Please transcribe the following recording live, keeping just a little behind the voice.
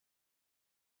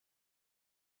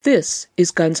This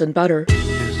is Guns and Butter.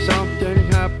 There's something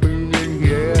happening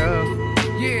here.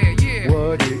 Yeah, yeah.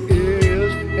 What it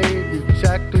is ain't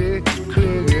exactly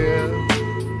clear.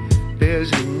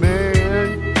 There's a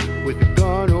man with a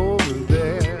gun over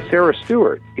there. Sarah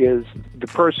Stewart is the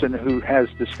person who has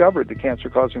discovered the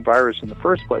cancer-causing virus in the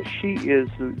first place. She is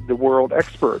the world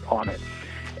expert on it.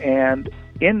 And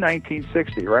in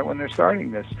 1960, right when they're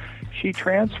starting this, she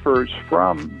transfers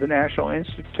from the National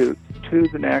Institute to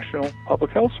the National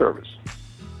Public Health Service.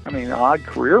 I mean, an odd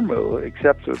career move,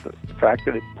 except for the fact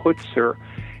that it puts her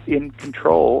in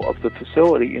control of the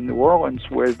facility in New Orleans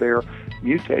where they're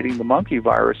mutating the monkey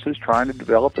viruses, trying to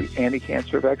develop an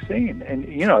anti-cancer vaccine. And,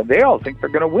 they all think they're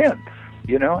going to win,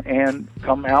 and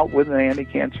come out with an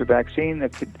anti-cancer vaccine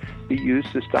that could be used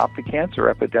to stop the cancer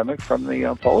epidemic from the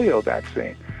polio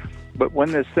vaccine. But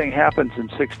when this thing happens in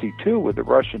 1962 with the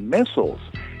Russian missiles,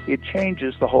 it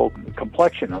changes the whole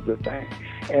complexion of the thing.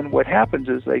 And what happens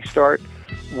is they start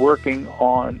working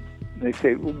on, they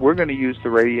say, we're going to use the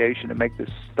radiation to make this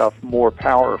stuff more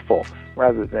powerful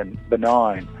rather than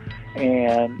benign.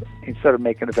 And instead of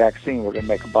making a vaccine, we're going to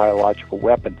make a biological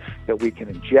weapon that we can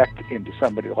inject into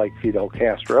somebody like Fidel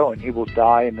Castro, and he will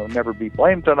die and he'll never be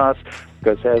blamed on us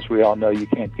because, as we all know, you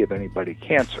can't give anybody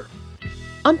cancer.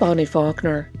 I'm Bonnie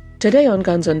Faulkner. Today on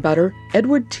Guns and Butter,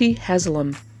 Edward T.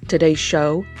 Haslam. Today's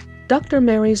show, Dr.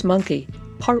 Mary's Monkey,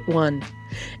 Part 1.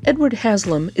 Edward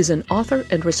Haslam is an author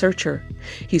and researcher.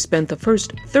 He spent the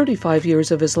first 35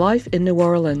 years of his life in New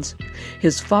Orleans.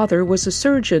 His father was a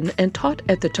surgeon and taught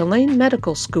at the Tulane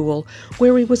Medical School,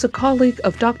 where he was a colleague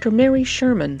of Dr. Mary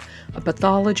Sherman, a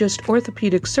pathologist,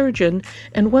 orthopedic surgeon,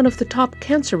 and one of the top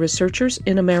cancer researchers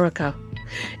in America.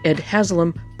 Ed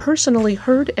Haslam personally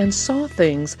heard and saw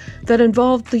things that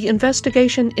involved the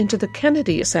investigation into the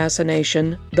Kennedy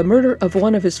assassination, the murder of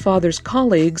one of his father's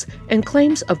colleagues, and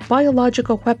claims of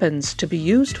biological weapons to be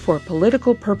used for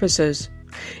political purposes.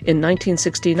 In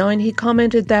 1969, he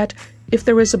commented that, if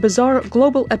there is a bizarre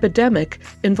global epidemic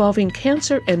involving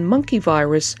cancer and monkey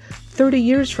virus, 30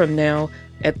 years from now,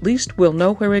 at least we'll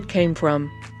know where it came from.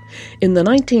 In the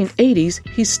 1980s,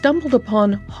 he stumbled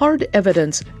upon hard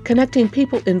evidence connecting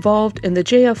people involved in the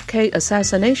JFK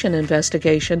assassination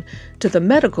investigation to the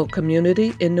medical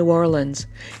community in New Orleans.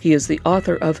 He is the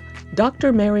author of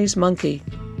Dr. Mary's Monkey.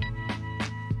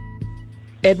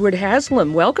 Edward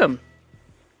Haslam, welcome.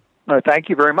 Thank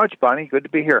you very much, Bonnie. Good to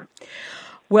be here.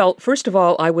 Well, first of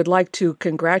all, I would like to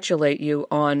congratulate you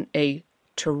on a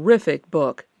terrific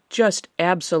book. Just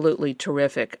absolutely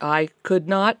terrific. I could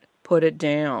not put it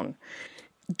down.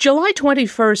 July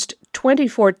 21st,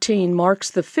 2014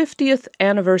 marks the 50th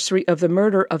anniversary of the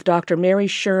murder of Dr. Mary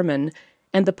Sherman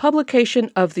and the publication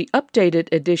of the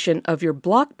updated edition of your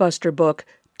blockbuster book,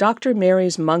 Dr.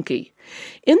 Mary's Monkey.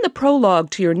 In the prologue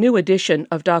to your new edition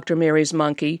of Dr. Mary's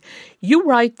Monkey, you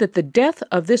write that the death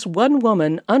of this one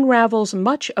woman unravels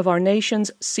much of our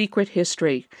nation's secret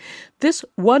history. This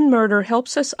one murder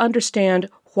helps us understand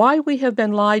why we have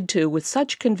been lied to with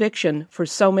such conviction for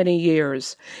so many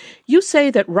years. You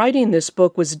say that writing this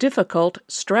book was difficult,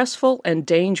 stressful, and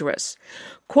dangerous.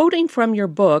 Quoting from your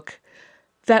book,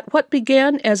 that what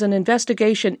began as an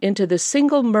investigation into the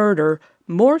single murder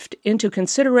morphed into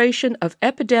consideration of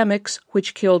epidemics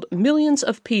which killed millions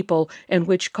of people and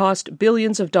which cost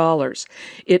billions of dollars.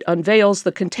 It unveils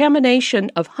the contamination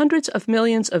of hundreds of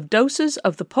millions of doses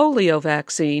of the polio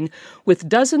vaccine with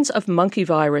dozens of monkey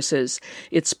viruses.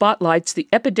 It spotlights the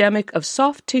epidemic of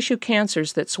soft tissue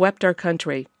cancers that swept our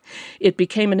country. It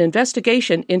became an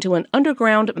investigation into an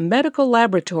underground medical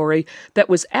laboratory that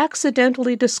was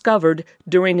accidentally discovered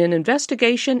during an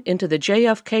investigation into the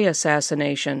JFK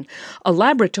assassination, a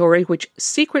laboratory which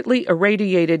secretly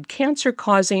irradiated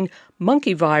cancer-causing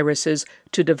monkey viruses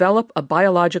to develop a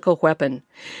biological weapon.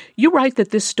 You write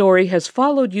that this story has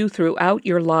followed you throughout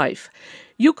your life.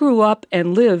 You grew up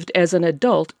and lived as an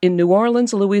adult in New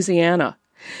Orleans, Louisiana.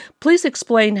 Please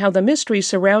explain how the mystery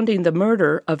surrounding the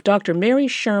murder of Dr. Mary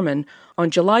Sherman on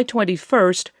July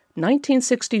 21st,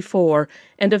 1964,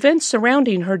 and events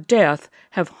surrounding her death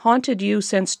have haunted you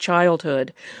since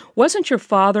childhood. Wasn't your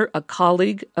father a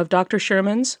colleague of Dr.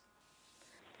 Sherman's?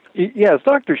 Yes,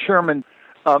 Dr. Sherman.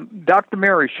 Dr.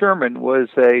 Mary Sherman was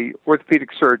a orthopedic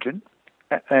surgeon,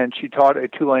 and she taught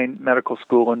at Tulane Medical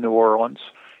School in New Orleans,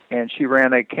 and she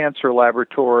ran a cancer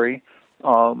laboratory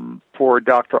for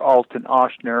Dr. Alton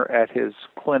Ochsner at his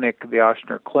clinic, the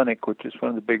Ochsner Clinic, which is one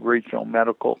of the big regional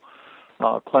medical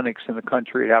clinics in the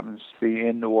country. It happens to be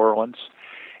in New Orleans.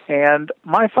 And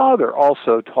my father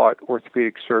also taught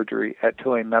orthopedic surgery at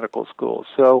Tulane Medical School.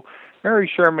 So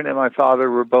Mary Sherman and my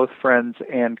father were both friends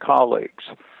and colleagues.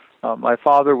 My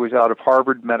father was out of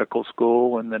Harvard Medical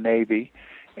School in the Navy,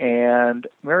 And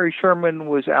Mary Sherman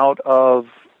was out of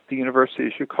the University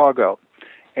of Chicago.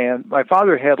 And my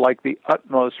father had like the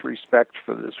utmost respect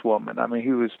for this woman. I mean,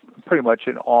 he was pretty much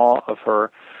in awe of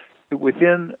her.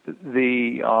 Within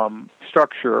the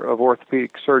structure of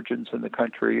orthopedic surgeons in the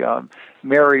country,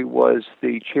 Mary was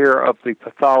the chair of the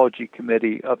pathology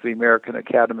committee of the American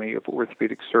Academy of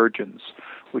Orthopedic Surgeons,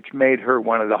 which made her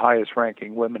one of the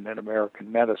highest-ranking women in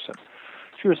American medicine.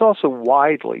 She was also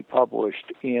widely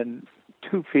published in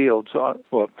three fields,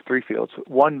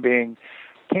 one being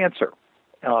cancer.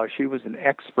 She was an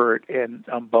expert in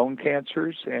bone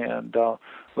cancers, and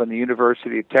when the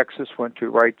University of Texas went to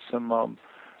write some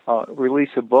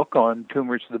release a book on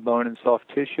tumors of the bone and soft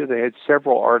tissue, they had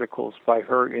several articles by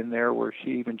her in there where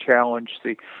she even challenged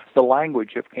the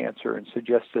language of cancer and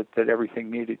suggested that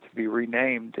everything needed to be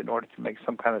renamed in order to make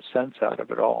some kind of sense out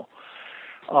of it all.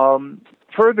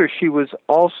 Further, she was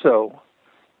also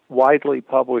widely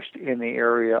published in the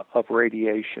area of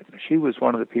radiation. She was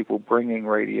one of the people bringing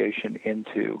radiation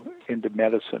into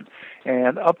medicine.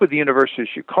 And up at the University of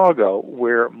Chicago,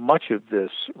 where much of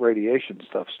this radiation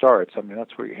stuff starts, I mean,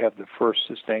 that's where you have the first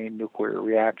sustained nuclear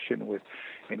reaction with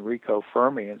Enrico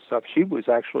Fermi and stuff. She was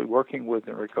actually working with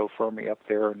Enrico Fermi up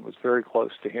there and was very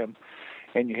close to him.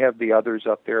 And you have the others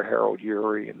up there, Harold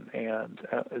Urey and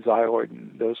Xyloid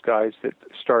and those guys that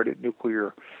started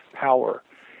nuclear power.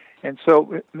 And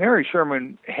so Mary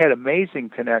Sherman had amazing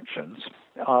connections.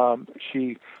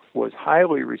 She was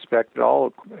highly respected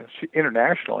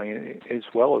internationally as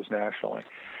well as nationally.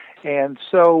 And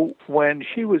so when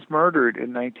she was murdered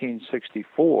in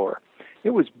 1964, it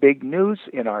was big news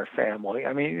in our family.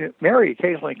 I mean, Mary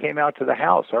occasionally came out to the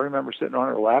house. I remember sitting on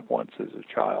her lap once as a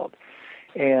child.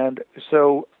 And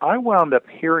so I wound up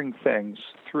hearing things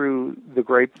through the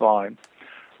grapevine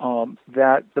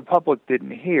that the public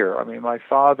didn't hear. I mean, my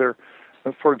father,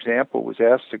 for example, was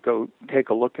asked to go take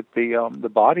a look at the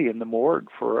body in the morgue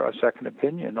for a second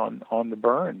opinion on the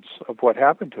burns of what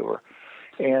happened to her.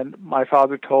 And my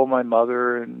father told my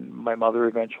mother, and my mother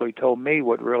eventually told me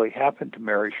what really happened to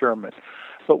Mary Sherman.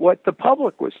 But what the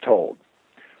public was told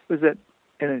was that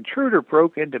an intruder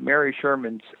broke into Mary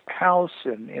Sherman's house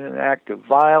and in an act of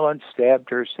violence stabbed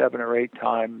her 7 or 8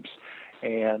 times,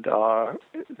 and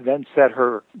then set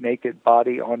her naked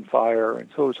body on fire. And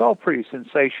so it was all pretty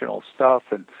sensational stuff,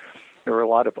 and there were a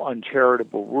lot of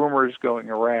uncharitable rumors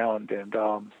going around.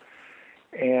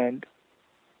 And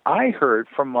I heard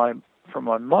from my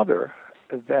mother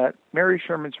that Mary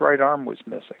Sherman's right arm was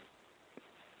missing.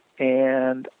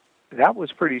 And that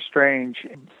was pretty strange,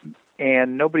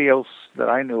 and nobody else that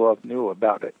I knew of knew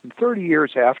about it. And 30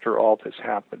 years after all this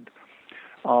happened,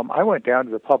 I went down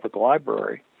to the public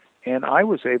library, and I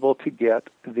was able to get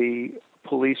the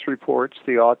police reports,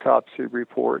 the autopsy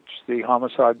reports, the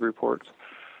homicide reports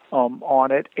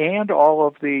on it, and all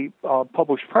of the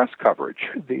published press coverage,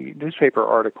 the newspaper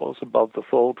articles above the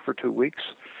fold for 2 weeks.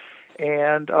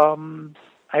 And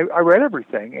I read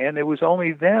everything, and it was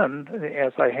only then,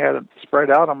 as I had it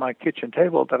spread out on my kitchen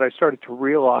table, that I started to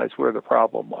realize where the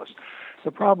problem was.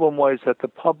 The problem was that the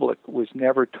public was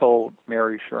never told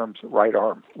Mary Sherman's right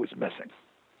arm was missing.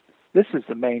 This is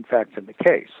the main fact in the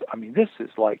case. I mean, this is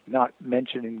like not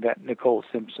mentioning that Nicole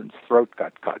Simpson's throat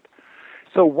got cut.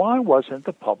 So why wasn't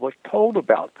the public told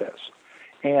about this?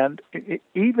 And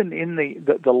even in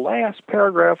the last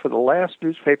paragraph of the last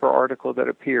newspaper article that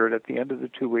appeared at the end of the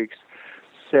 2 weeks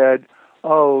said,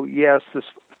 oh, yes, this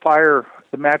fire,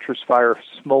 the mattress fire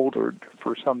smoldered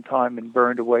for some time and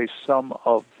burned away some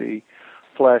of the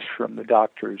flesh from the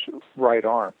doctor's right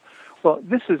arm. Well,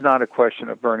 this is not a question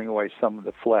of burning away some of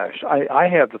the flesh. I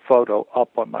have the photo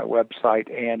up on my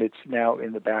website, and it's now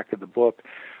in the back of the book,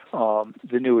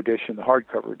 the new edition, the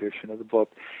hardcover edition of the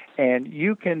book. And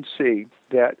you can see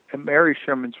that Mary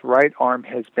Sherman's right arm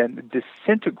has been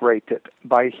disintegrated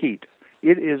by heat.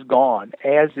 It is gone,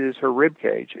 as is her rib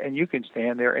cage, and you can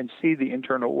stand there and see the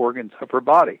internal organs of her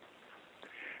body.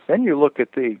 Then you look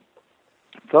at the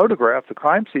photograph, the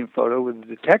crime scene photo with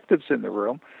the detectives in the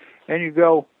room, and you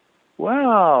go,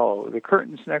 wow, the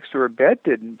curtains next to her bed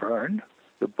didn't burn.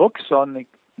 The books on the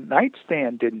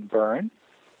nightstand didn't burn.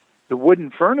 The wooden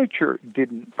furniture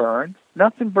didn't burn.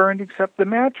 Nothing burned except the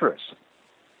mattress.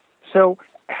 So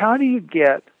how do you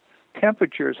get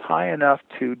temperatures high enough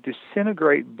to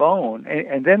disintegrate bone?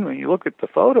 And then when you look at the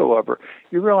photo of her,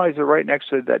 you realize that right next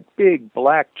to that big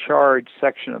black charred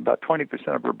section, about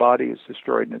 20% of her body is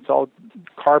destroyed, and it's all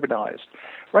carbonized.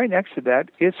 Right next to that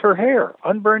is her hair,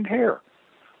 unburned hair.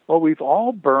 Well, we've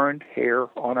all burned hair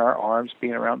on our arms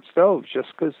being around stoves just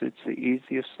because it's the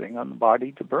easiest thing on the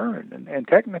body to burn. And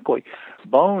technically,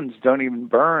 bones don't even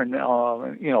burn,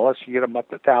 unless you get them up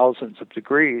to thousands of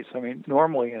degrees. I mean,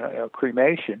 normally in a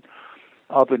cremation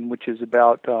oven, which is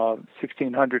about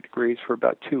 1,600 degrees for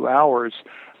about 2 hours,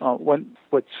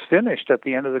 what's finished at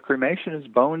the end of the cremation is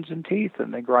bones and teeth,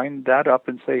 and they grind that up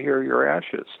and say, here are your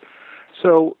ashes.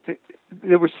 So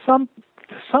there was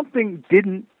something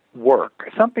didn't work.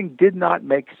 Something did not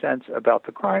make sense about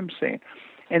the crime scene.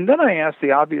 And then I asked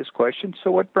the obvious question,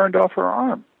 so what burned off her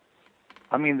arm?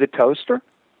 I mean, the toaster?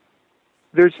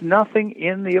 There's nothing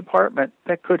in the apartment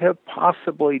that could have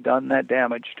possibly done that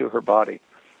damage to her body.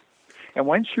 And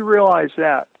once you realize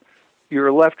that,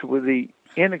 you're left with the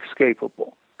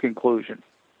inescapable conclusion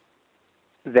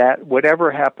that whatever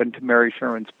happened to Mary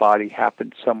Sherman's body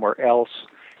happened somewhere else,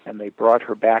 and they brought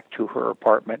her back to her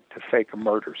apartment to fake a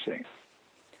murder scene.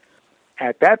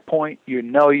 At that point, you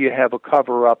know you have a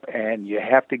cover-up, and you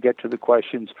have to get to the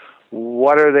questions,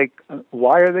 why are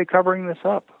they covering this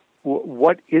up?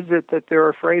 What is it that they're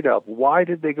afraid of? Why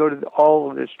did they go to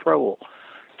all of this trouble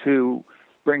to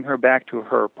bring her back to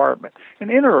her apartment?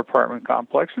 And in her apartment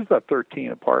complex, there's about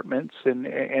 13 apartments, and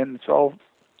it's all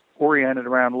oriented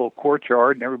around a little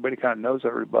courtyard, and everybody kind of knows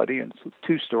everybody, and it's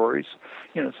 2 stories.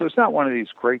 So it's not one of these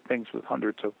great things with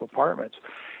hundreds of apartments.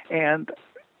 And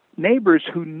neighbors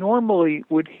who normally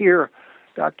would hear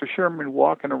Dr. Sherman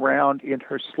walking around in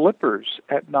her slippers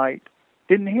at night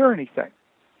didn't hear anything.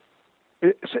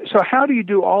 So how do you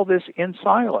do all this in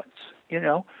silence,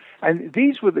 And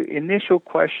these were the initial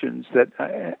questions that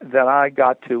I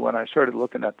got to when I started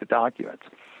looking at the documents.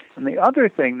 And the other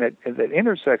thing that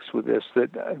intersects with this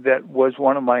that was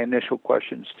one of my initial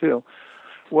questions too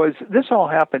was this all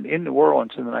happened in New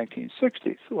Orleans in the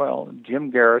 1960s. Well,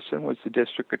 Jim Garrison was the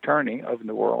district attorney of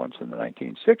New Orleans in the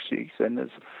 1960s, and as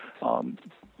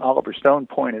Oliver Stone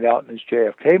pointed out in his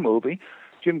JFK movie,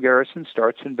 Jim Garrison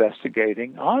starts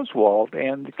investigating Oswald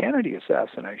and the Kennedy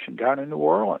assassination down in New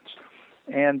Orleans.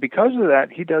 And because of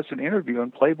that, he does an interview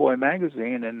in Playboy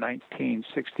magazine in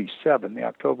 1967, the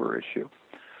October issue.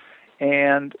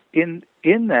 And in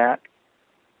that,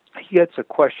 he gets a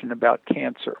question about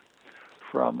cancer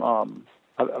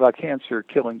about cancer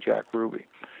killing Jack Ruby.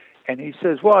 And he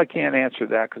says, well, I can't answer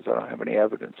that because I don't have any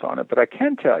evidence on it, but I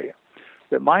can tell you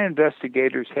that my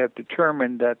investigators have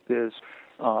determined that this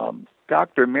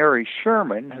Dr. Mary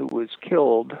Sherman, who was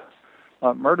killed,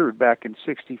 murdered back in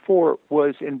 1964,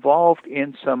 was involved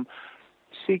in some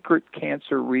secret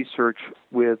cancer research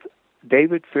with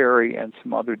David Ferrie and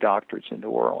some other doctors in New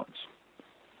Orleans.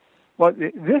 Well,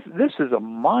 this is a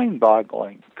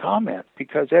mind-boggling comment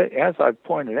because, as I've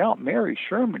pointed out, Mary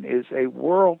Sherman is a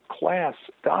world-class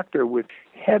doctor with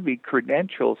heavy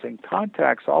credentials and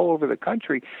contacts all over the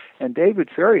country, and David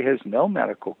Ferrie has no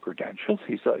medical credentials.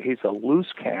 He's a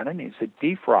loose cannon. He's a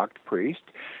defrocked priest.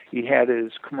 He had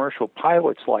his commercial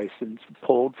pilot's license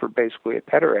pulled for basically a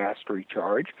pederasty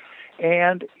charge,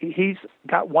 and he's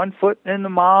got one foot in the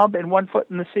mob and one foot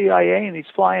in the CIA, and he's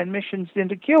flying missions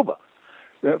into Cuba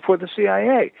for the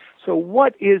CIA. So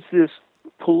what is this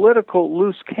political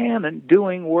loose cannon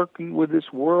doing working with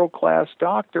this world-class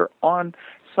doctor on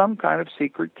some kind of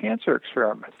secret cancer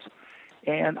experiments?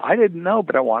 And I didn't know,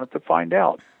 but I wanted to find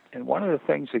out. And one of the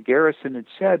things that Garrison had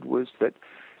said was that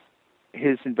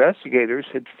his investigators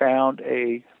had found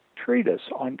a treatise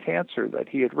on cancer that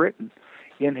he had written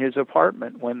in his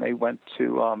apartment when they went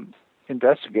to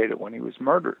investigate it when he was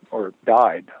murdered or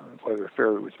died. Whether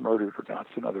Ferrie was murdered or not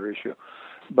is another issue.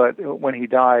 But when he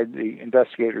died, the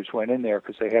investigators went in there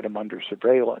because they had him under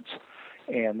surveillance,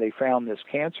 and they found this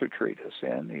cancer treatise.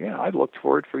 And I looked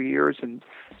for it for years, and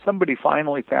somebody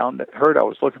finally heard I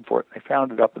was looking for it. And they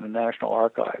found it up in the National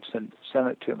Archives and sent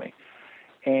it to me.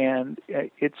 And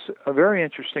it's a very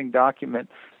interesting document.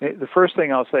 The first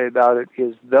thing I'll say about it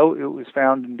is, though it was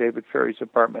found in David Ferrie's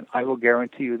apartment, I will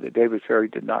guarantee you that David Ferrie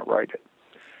did not write it,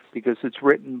 because it's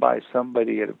written by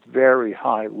somebody at a very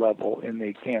high level in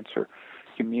the cancer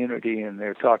community, and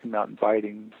they're talking about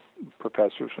inviting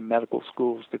professors from medical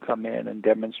schools to come in and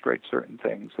demonstrate certain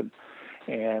things,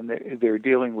 and they're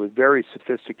dealing with very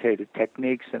sophisticated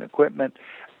techniques and equipment,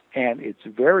 and it's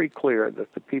very clear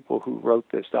that the people who wrote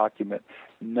this document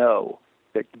know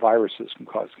that viruses can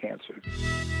cause cancer.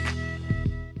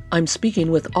 I'm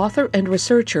speaking with author and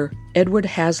researcher Edward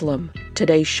Haslam.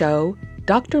 Today's show,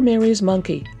 Dr. Mary's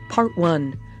Monkey, Part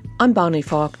 1. I'm Bonnie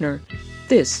Faulkner.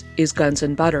 This is Guns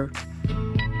and Butter.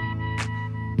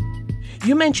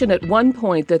 You mentioned at one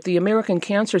point that the American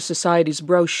Cancer Society's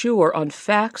brochure on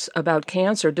facts about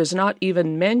cancer does not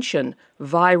even mention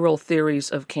viral theories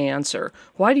of cancer.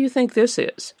 Why do you think this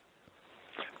is?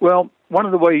 Well, one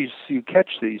of the ways you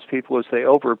catch these people is they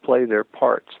overplay their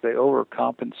parts. They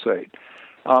overcompensate.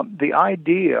 The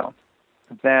idea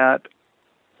that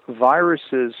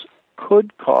viruses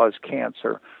could cause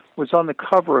cancer was on the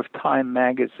cover of Time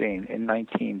magazine in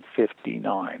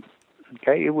 1959.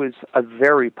 Okay, it was a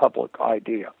very public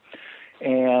idea.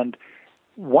 And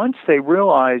once they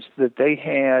realized that they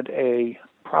had a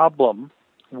problem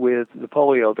with the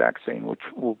polio vaccine, which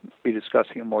we'll be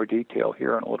discussing in more detail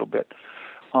here in a little bit,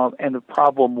 and the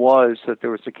problem was that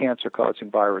there was a cancer-causing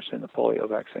virus in the polio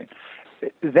vaccine,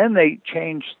 then they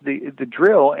changed the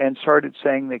drill and started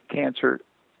saying that cancer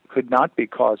could not be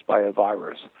caused by a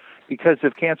virus. Because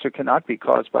if cancer cannot be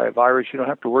caused by a virus, you don't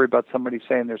have to worry about somebody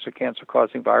saying there's a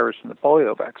cancer-causing virus in the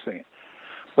polio vaccine.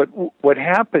 But what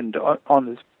happened on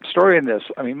the story in this,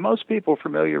 I mean, most people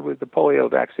familiar with the polio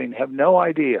vaccine have no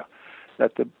idea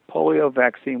that the polio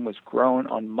vaccine was grown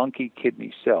on monkey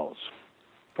kidney cells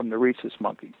from the rhesus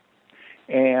monkey.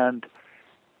 And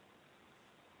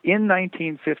in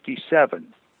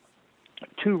 1957,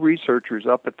 two researchers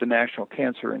up at the National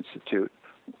Cancer Institute,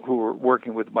 who were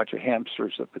working with a bunch of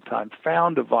hamsters at the time,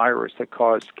 found a virus that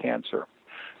caused cancer.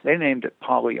 They named it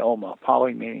polyoma,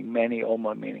 poly meaning many,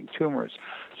 oma meaning tumors.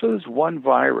 So this one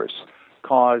virus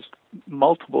caused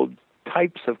multiple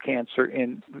types of cancer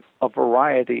in a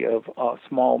variety of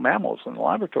small mammals in the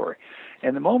laboratory.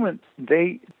 And the moment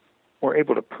they were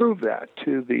able to prove that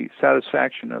to the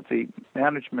satisfaction of the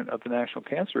management of the National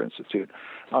Cancer Institute,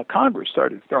 Congress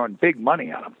started throwing big money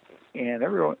at them. And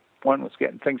everyone was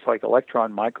getting things like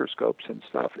electron microscopes and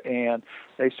stuff. And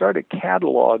they started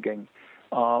cataloging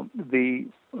the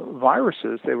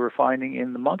viruses they were finding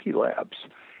in the monkey labs.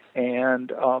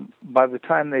 And by the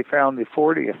time they found the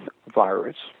 40th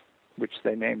virus, which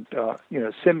they named,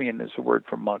 simian is a word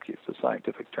for monkey, it's a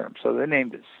scientific term. So they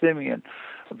named it simian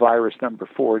virus number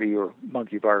 40 or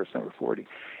monkey virus number 40.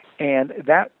 And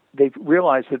that they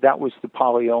realized that that was the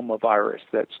polyoma virus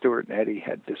that Stuart and Eddy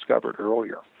had discovered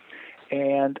earlier.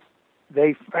 And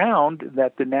they found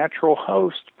that the natural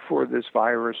host for this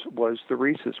virus was the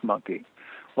rhesus monkey.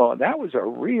 Well, that was a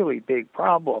really big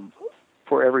problem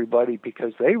for everybody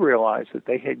because they realized that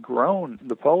they had grown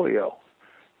the polio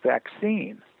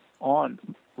vaccine on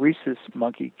rhesus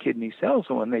monkey kidney cells.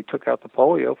 And when they took out the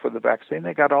polio for the vaccine,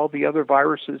 they got all the other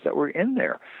viruses that were in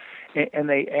there. And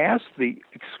they asked the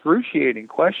excruciating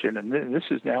question, and this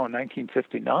is now in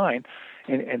 1959,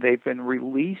 and they've been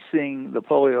releasing the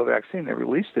polio vaccine. They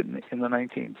released it in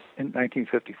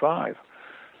 1955.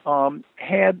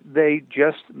 Had they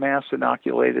just mass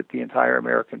inoculated the entire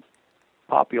American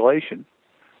population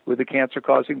with a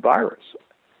cancer-causing virus?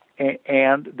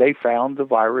 And they found the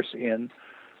virus in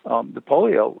the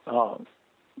polio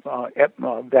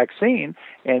vaccine,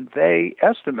 and they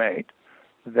estimate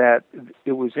that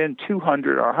it was in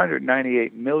 200 or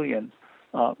 198 million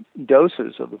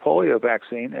doses of the polio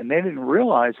vaccine, and they didn't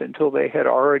realize it until they had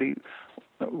already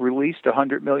released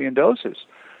 100 million doses.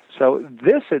 So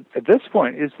this, at this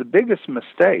point, is the biggest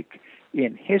mistake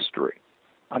in history.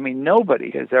 I mean, nobody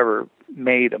has ever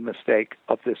made a mistake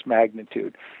of this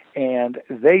magnitude, and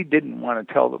they didn't want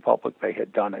to tell the public they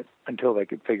had done it until they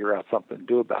could figure out something to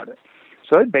do about it.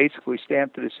 So it basically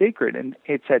stamped it a secret, and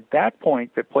it's at that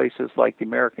point that places like the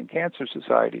American Cancer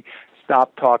Society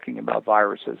stopped talking about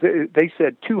viruses. They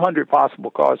said 200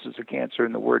 possible causes of cancer,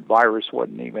 and the word virus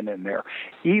wasn't even in there,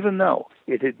 even though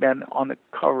it had been on the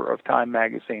cover of Time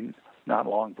magazine not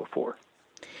long before.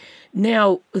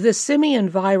 Now, the simian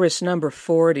virus number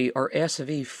 40, or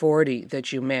SV40,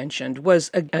 that you mentioned, was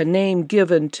a name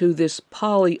given to this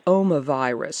polyoma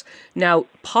virus. Now,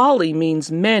 poly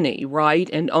means many, right?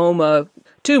 And oma,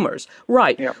 tumors,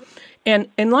 right? Yeah. And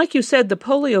like you said, the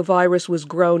polio virus was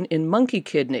grown in monkey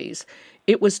kidneys.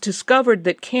 It was discovered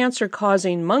that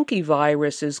cancer-causing monkey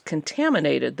viruses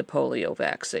contaminated the polio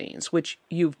vaccines, which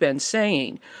you've been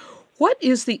saying. What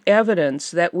is the evidence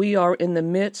that we are in the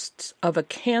midst of a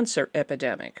cancer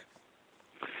epidemic?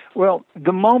 Well,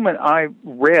 the moment I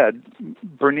read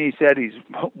Bernice Eddy's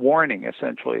warning,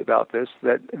 essentially, about this,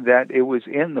 that it was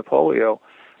in the polio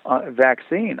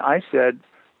vaccine, I said,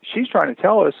 she's trying to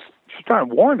tell us, she's trying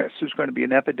to warn us there's going to be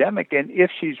an epidemic, and if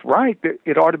she's right,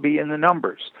 it ought to be in the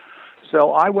numbers.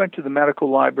 So I went to the medical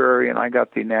library, and I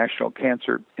got the National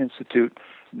Cancer Institute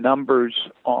numbers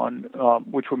on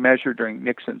which were measured during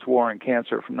Nixon's war on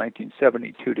cancer from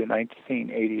 1972 to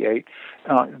 1988.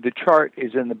 The chart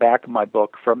is in the back of my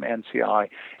book from NCI,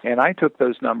 and I took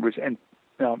those numbers and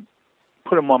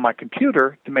put them on my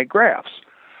computer to make graphs.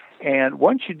 And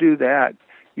once you do that,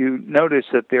 you notice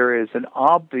that there is an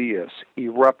obvious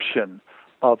eruption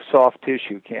of soft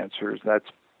tissue cancers. That's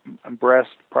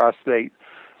breast, prostate,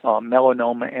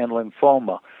 melanoma and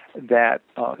lymphoma that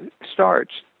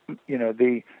starts,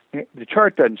 the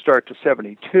chart doesn't start to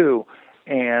 72,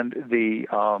 and the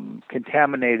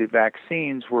contaminated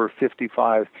vaccines were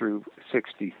 55 through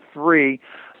 63,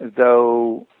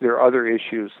 though there are other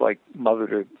issues like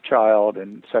mother-to-child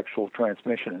and sexual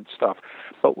transmission and stuff.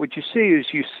 But what you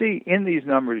see in these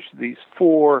numbers, these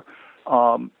four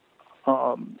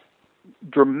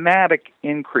dramatic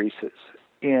increases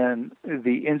in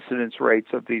the incidence rates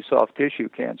of these soft tissue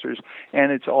cancers,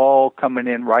 and it's all coming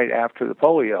in right after the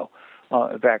polio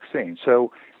vaccine.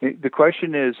 So the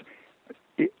question is,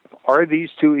 are these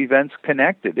two events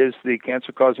connected? Is the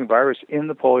cancer-causing virus in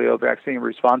the polio vaccine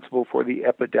responsible for the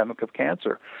epidemic of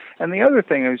cancer? And the other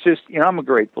thing is just, I'm a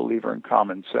great believer in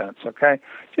common sense, okay?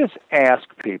 Just ask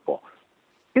people,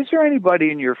 is there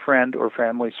anybody in your friend or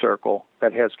family circle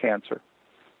that has cancer?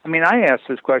 I mean, I ask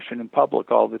this question in public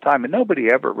all the time, and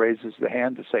nobody ever raises the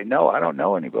hand to say, no, I don't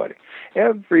know anybody.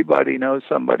 Everybody knows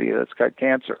somebody that's got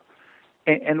cancer.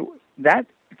 And that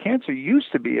cancer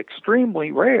used to be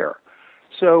extremely rare.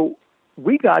 So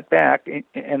we got back,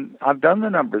 and I've done the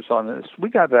numbers on this, we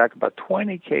got back about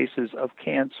 20 cases of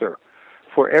cancer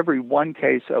for every one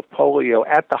case of polio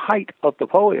at the height of the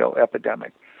polio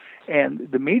epidemic. And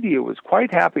the media was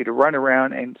quite happy to run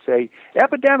around and say,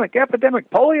 epidemic,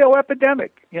 polio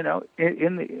epidemic, in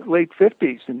the late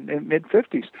 50s and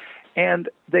mid-50s. And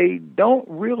they don't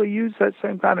really use that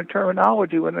same kind of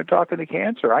terminology when they're talking to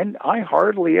cancer. I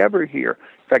hardly ever hear,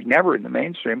 in fact, never in the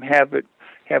mainstream, have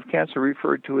cancer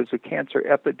referred to as a cancer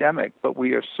epidemic, but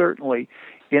we are certainly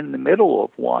in the middle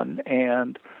of one.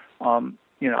 And,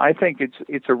 I think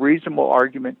it's a reasonable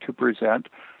argument to present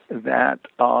that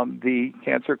the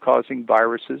cancer-causing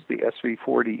viruses, the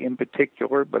SV40 in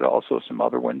particular, but also some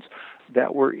other ones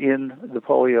that were in the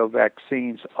polio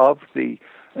vaccines of the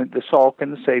Salk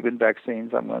and the Sabin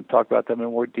vaccines, I'm going to talk about them in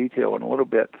more detail in a little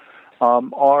bit,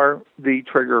 are the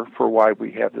trigger for why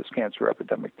we have this cancer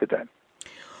epidemic today.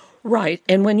 Right.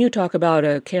 And when you talk about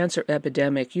a cancer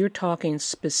epidemic, you're talking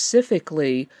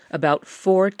specifically about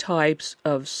 4 types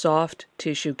of soft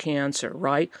tissue cancer,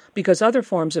 right? Because other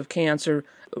forms of cancer,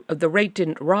 the rate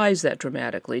didn't rise that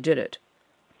dramatically, did it?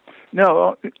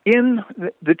 No. In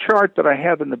the chart that I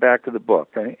have in the back of the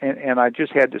book, and I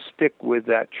just had to stick with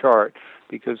that chart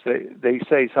because they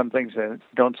say some things and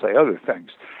don't say other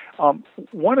things.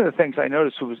 One of the things I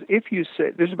noticed was if you say,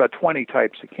 there's about 20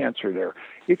 types of cancer there.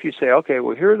 If you say, okay,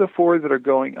 well, here are the 4 that are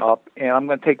going up, and I'm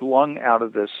going to take lung out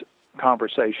of this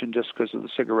conversation just because of the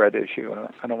cigarette issue, and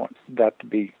I don't want that to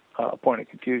be a point of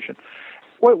confusion.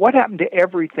 What happened to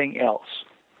everything else,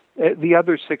 the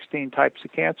other 16 types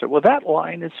of cancer? Well, that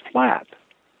line is flat.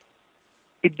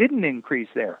 It didn't increase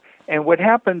there. And what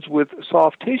happens with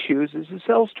soft tissues is the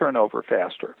cells turn over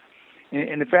faster.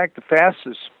 And in fact, the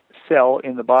fastest cell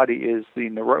in the body is the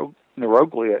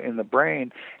neuroglia in the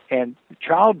brain, and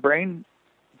child brain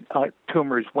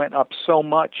tumors went up so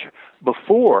much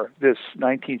before this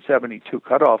 1972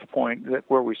 cutoff point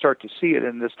where we start to see it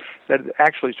in this, that it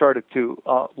actually started to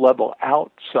level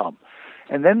out some.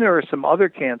 And then there are some other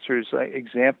cancers,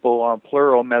 example,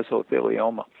 pleural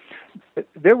mesothelioma.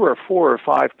 There were 4 or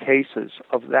 5 cases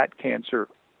of that cancer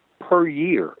per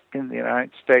year in the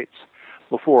United States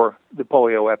before the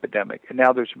polio epidemic, and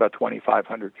now there's about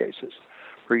 2,500 cases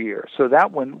per year. So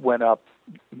that one went up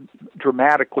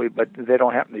dramatically, but they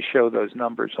don't happen to show those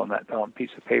numbers on that piece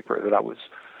of paper that I was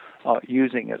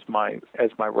using as my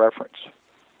reference.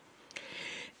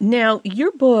 Now,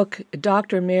 your book,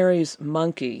 Dr. Mary's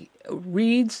Monkey,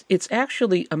 reads, it's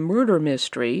actually a murder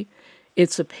mystery,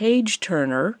 it's a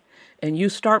page-turner, and you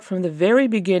start from the very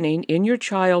beginning in your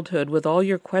childhood with all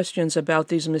your questions about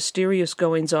these mysterious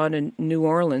goings-on in New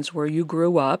Orleans where you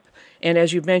grew up. And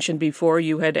as you mentioned before,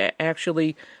 you had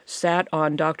actually sat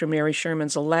on Dr. Mary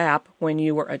Sherman's lap when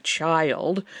you were a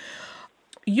child.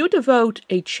 You devote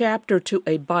a chapter to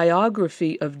a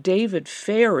biography of David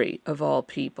Ferrie, of all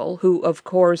people, who, of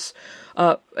course,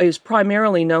 is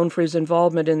primarily known for his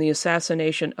involvement in the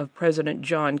assassination of President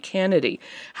John Kennedy.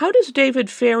 How does David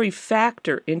Ferrie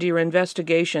factor into your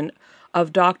investigation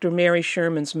of Dr. Mary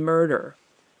Sherman's murder?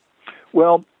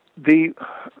 Well, the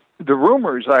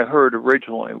rumors I heard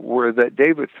originally were that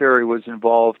David Ferrie was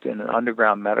involved in an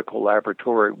underground medical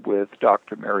laboratory with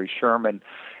Dr. Mary Sherman,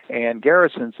 and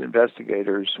Garrison's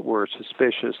investigators were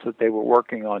suspicious that they were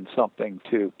working on something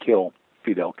to kill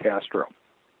Fidel Castro.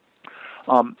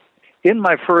 In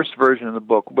my first version of the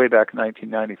book, way back in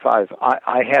 1995,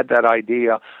 I had that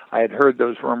idea. I had heard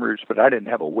those rumors, but I didn't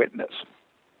have a witness.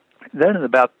 Then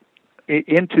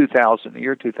in 2000, the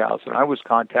year 2000, I was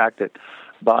contacted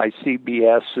by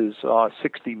CBS's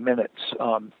 60 Minutes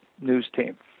news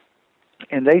team.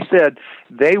 And they said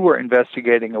they were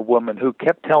investigating a woman who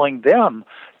kept telling them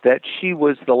that she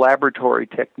was the laboratory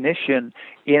technician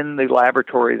in the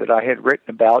laboratory that I had written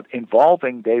about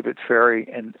involving David Ferrie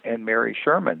and Mary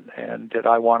Sherman. And did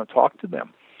I want to talk to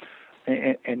them?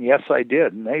 And yes, I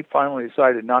did. And they finally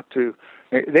decided not to.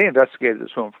 They investigated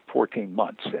this woman for 14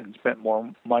 months and spent more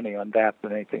money on that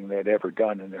than anything they'd ever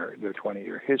done in their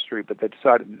 20-year history, but they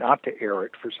decided not to air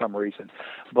it for some reason.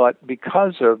 But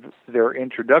because of their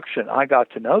introduction, I got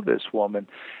to know this woman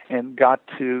and got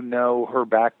to know her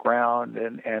background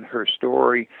and her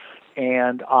story,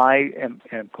 and I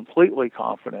am completely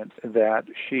confident that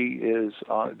she is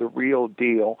the real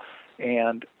deal,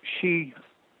 and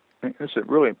this is a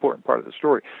really important part of the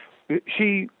story.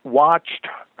 She watched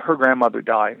her grandmother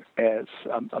die as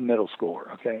a middle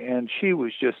schooler, okay, and she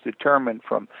was just determined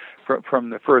from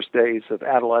the first days of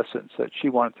adolescence that she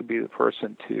wanted to be the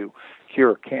person to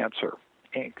cure cancer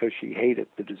because she hated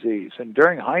the disease. And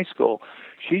during high school,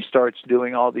 she starts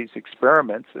doing all these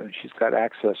experiments, and she's got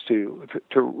access to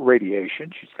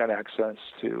radiation. She's got access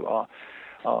to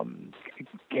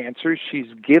cancer. She's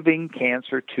giving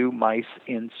cancer to mice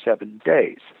in 7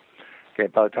 days. Okay,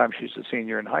 by the time she's a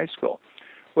senior in high school.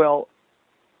 Well,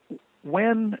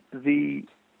 and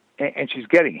she's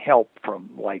getting help from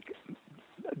like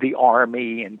the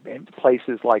Army and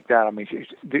places like that. I mean,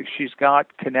 she's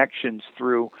got connections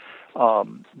through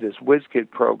this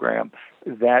WizKid program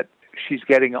that she's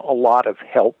getting a lot of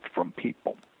help from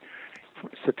people,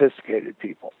 sophisticated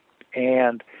people.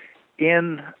 And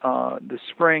in the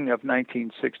spring of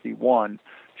 1961,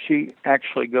 she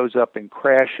actually goes up and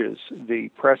crashes the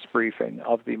press briefing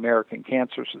of the American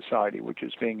Cancer Society, which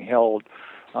is being held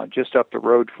just up the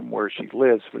road from where she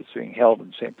lives, but it's being held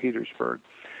in St. Petersburg.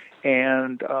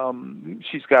 And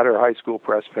she's got her high school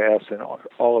press pass and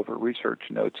all of her research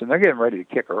notes, and they're getting ready to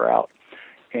kick her out.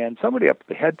 And somebody up at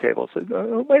the head table said,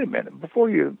 oh, wait a minute, before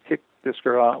you kick this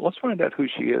girl out, let's find out who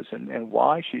she is and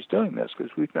why she's doing this,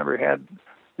 because we've never had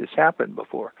this happen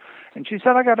before. And she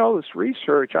said, I got all this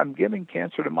research. I'm giving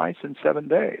cancer to mice in 7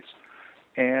 days.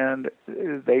 And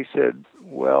they said,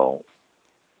 well,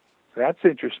 that's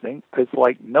interesting, because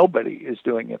like nobody is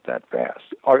doing it that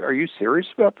fast. Are you serious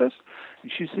about this?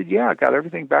 And she said, yeah, I got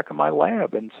everything back in my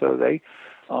lab. And so they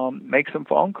make some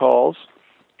phone calls,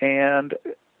 and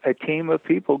a team of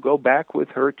people go back with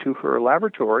her to her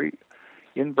laboratory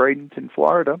in Bradenton,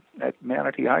 Florida, at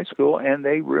Manatee High School, and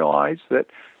they realize that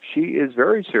she is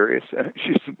very serious.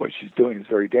 What she's doing is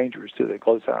very dangerous, too. They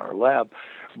close down her lab.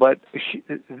 But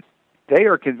they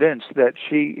are convinced that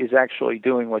she is actually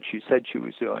doing what she said she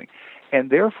was doing. And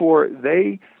therefore,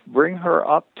 they bring her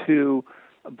up to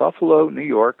Buffalo, New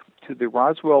York, to the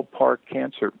Roswell Park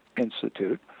Cancer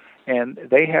Institute, and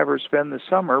they have her spend the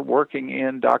summer working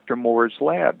in Dr. Moore's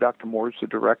lab. Dr. Moore's the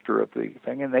director of the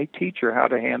thing, and they teach her how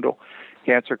to handle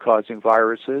cancer-causing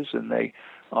viruses, and they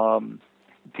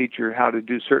teach her how to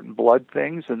do certain blood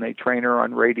things, and they train her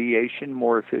on radiation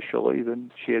more officially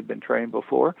than she had been trained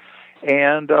before.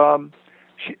 And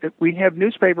we have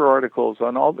newspaper articles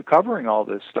on covering all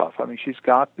this stuff. I mean, she's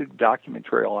got the document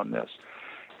trail on this.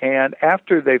 And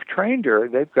after they've trained her,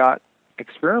 they've got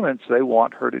experiments they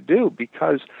want her to do,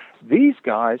 because these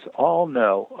guys all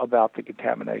know about the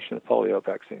contamination of the polio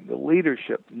vaccine. The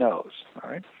leadership knows, all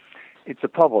right? It's the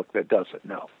public that doesn't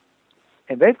know.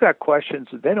 And they've got questions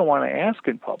that they don't want to ask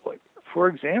in public. For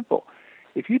example,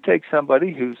 if you take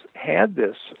somebody who's had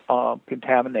this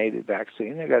contaminated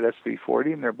vaccine, they got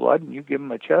SV40 in their blood, and you give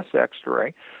them a chest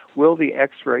x-ray, will the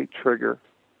x-ray trigger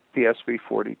the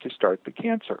SV40 to start the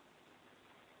cancer?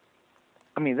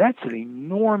 I mean, that's an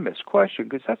enormous question,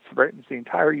 because that threatens the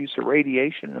entire use of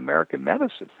radiation in American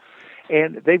medicine.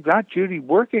 And they've got Judy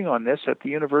working on this at the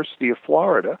University of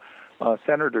Florida.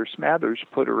 Senator Smathers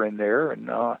put her in there, and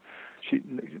she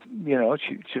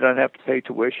doesn't have to pay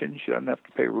tuition, she doesn't have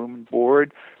to pay room and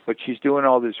board, but she's doing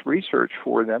all this research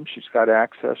for them. She's got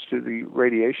access to the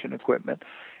radiation equipment,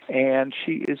 and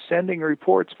she is sending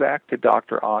reports back to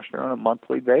Dr. Ochsner on a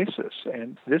monthly basis.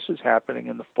 And this is happening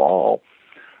in the fall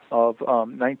of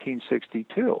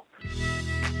 1962.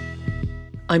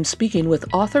 I'm speaking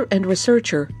with author and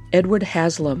researcher Edward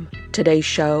Haslam. Today's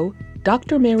show,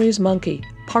 Dr. Mary's Monkey,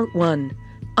 Part 1.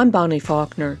 I'm Bonnie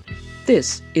Faulkner.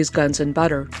 This is Guns and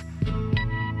Butter.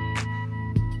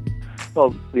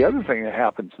 Well, the other thing that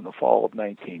happens in the fall of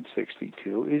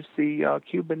 1962 is the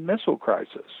Cuban Missile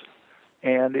Crisis.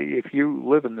 And if you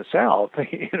live in the South,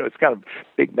 it's kind of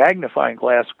big magnifying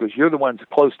glass because you're the ones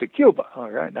close to Cuba. All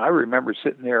right. Now, I remember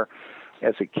sitting there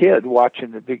as a kid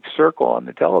watching the big circle on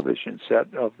the television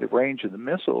set of the range of the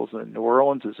missiles, and New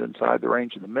Orleans is inside the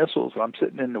range of the missiles. I'm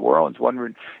sitting in New Orleans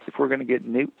wondering if we're going to get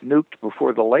nuked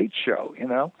before the Late Show,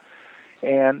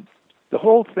 And the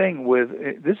whole thing with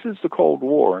this is the Cold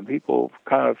War, and people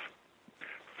kind of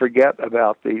forget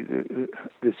about the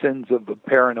sins of the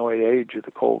paranoid age of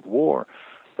the Cold War.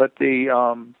 But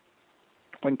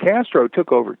when Castro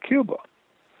took over Cuba,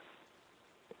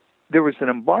 there was an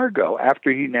embargo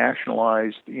after he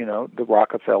nationalized, the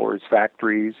Rockefellers'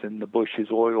 factories and the Bush's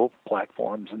oil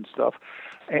platforms and stuff.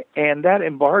 And that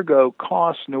embargo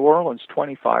cost New Orleans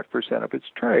 25% of its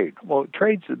trade. Well,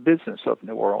 trade's the business of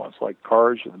New Orleans, like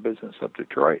cars are the business of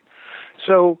Detroit.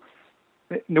 So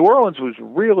New Orleans was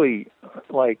really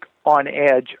on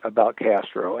edge about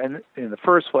Castro, and in the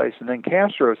first place, and then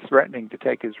Castro is threatening to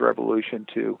take his revolution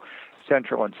to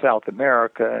Central and South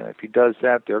America, and if he does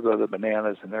that, there go the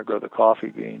bananas and there go the coffee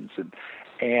beans,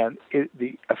 and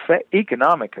the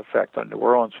economic effect on New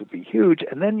Orleans would be huge.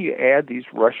 And then you add these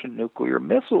Russian nuclear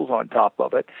missiles on top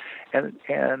of it,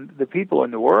 and the people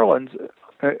in New Orleans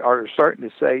are starting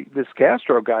to say, this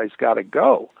Castro guy's got to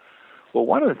go. Well,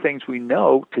 one of the things we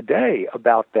know today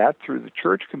about that through the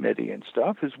Church Committee and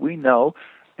stuff is we know,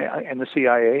 and the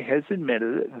CIA has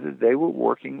admitted that they were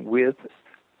working with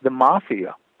the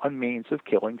mafia on means of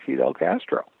killing Fidel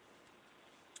Castro.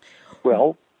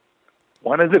 Well,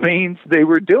 one of the means they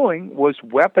were doing was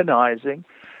weaponizing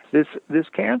this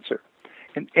cancer.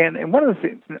 And one of the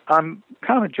things, I'm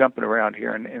kind of jumping around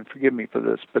here, and forgive me for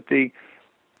this, but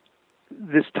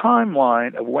this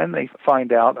timeline of when they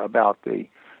find out about the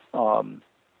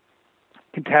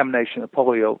contamination of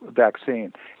polio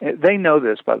vaccine, they know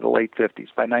this by the late 50s,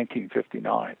 by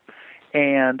 1959.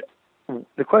 And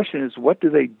the question is, what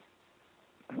did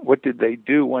they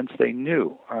do once they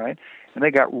knew, all right? And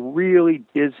they got really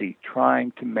busy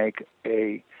trying to make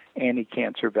a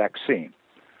anti-cancer vaccine.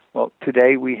 Well,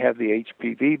 today we have the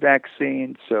HPV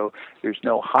vaccine, so there's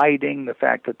no hiding the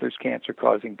fact that there's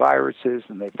cancer-causing viruses,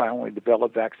 and they finally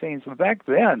developed vaccines. And back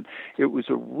then, it was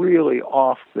a really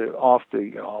off the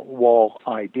wall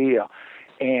idea,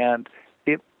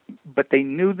 but they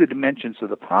knew the dimensions of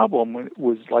the problem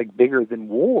was bigger than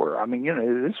war. I mean,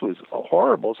 this was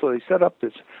horrible. So they set up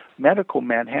this medical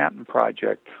Manhattan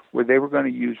Project where they were going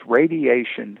to use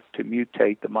radiation to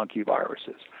mutate the monkey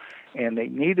viruses. And they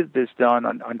needed this done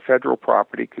on federal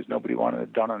property because nobody wanted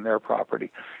it done on their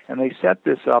property. And they set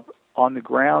this up on the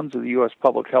grounds of the U.S.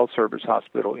 Public Health Service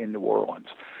Hospital in New Orleans.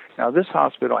 Now, this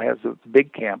hospital has a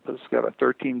big campus, got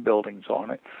 13 buildings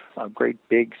on it, a great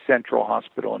big central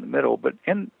hospital in the middle. But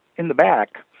in the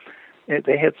back,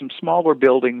 they had some smaller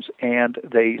buildings, and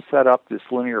they set up this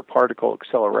linear particle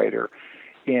accelerator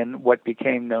in what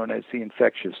became known as the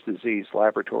infectious disease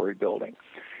laboratory building.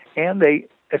 And they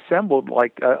assembled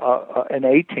an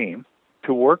A-team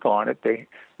to work on it.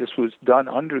 This was done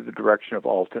under the direction of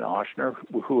Alton Ochsner,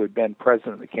 who had been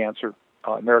president of the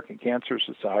American Cancer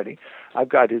Society. I've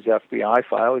got his FBI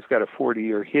file. He's got a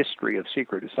 40-year history of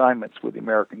secret assignments with the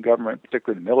American government,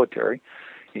 particularly the military.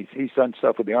 He's done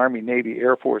stuff with the Army, Navy,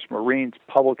 Air Force, Marines,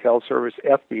 Public Health Service,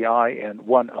 FBI, and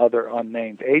one other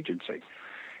unnamed agency.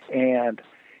 And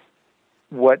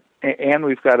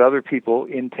we've got other people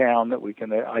in town that we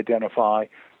can identify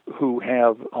who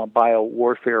have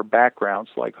biowarfare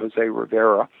backgrounds, like Jose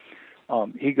Rivera.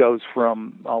 He goes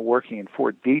from working in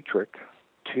Fort Detrick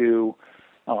to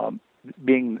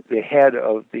being the head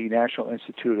of the National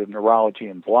Institute of Neurology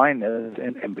and Blindness,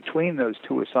 and between those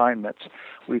two assignments,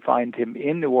 we find him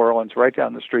in New Orleans, right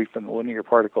down the street from the Linear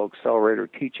Particle Accelerator,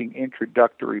 teaching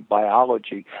introductory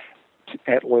biology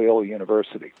at Loyola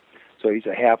University. So he's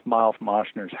a half mile from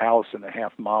Ochsner's house and a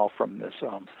half mile from this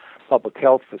public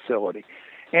health facility.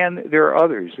 And there are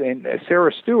others. And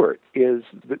Sarah Stewart is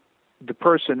the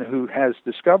person who has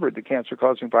discovered the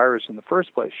cancer-causing virus in the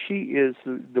first place. She is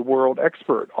the world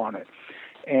expert on it.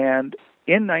 And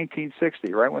in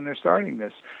 1960, right when they're starting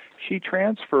this, she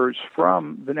transfers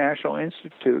from the National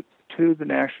Institute to the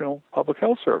National Public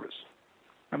Health Service.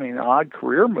 I mean, an odd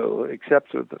career move,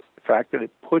 except for the fact that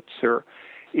it puts her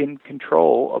in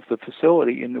control of the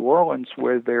facility in New Orleans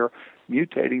where they're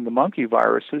mutating the monkey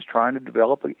viruses, trying to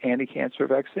develop an anti-cancer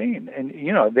vaccine. And,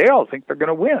 they all think they're going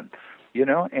to win,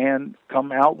 and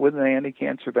come out with an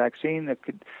anti-cancer vaccine that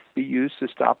could be used to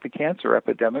stop the cancer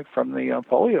epidemic from the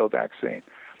polio vaccine.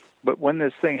 But when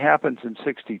this thing happens in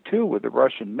 1962 with the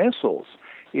Russian missiles,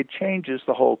 it changes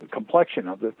the whole complexion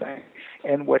of the thing.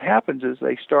 And what happens is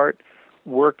they start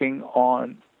working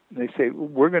on, they say,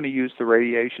 we're going to use the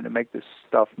radiation to make this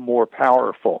stuff more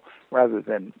powerful rather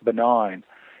than benign.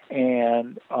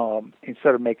 And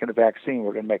instead of making a vaccine,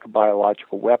 we're going to make a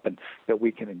biological weapon that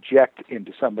we can inject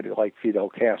into somebody like Fidel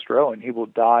Castro, and he will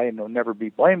die and he'll never be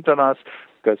blamed on us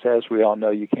because, as we all know,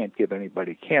 you can't give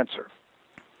anybody cancer.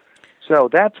 So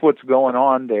that's what's going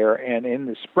on there. And in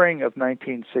the spring of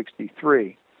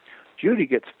 1963, Judy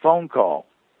gets a phone call.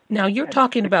 Now, you're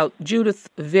talking about Judith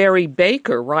Vary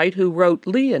Baker, right, who wrote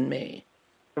Lee and Me?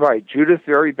 Right. Judith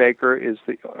Vary Baker is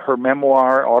her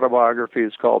memoir, autobiography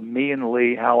is called Me and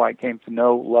Lee, How I Came to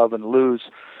Know, Love, and Lose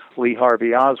Lee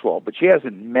Harvey Oswald. But she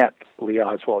hasn't met Lee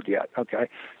Oswald yet, okay?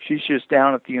 She's just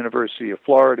down at the University of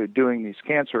Florida doing these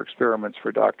cancer experiments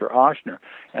for Dr. Ochsner.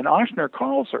 And Ochsner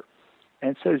calls her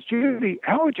and says, Judy,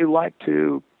 how would you like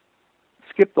to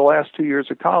skip the last 2 years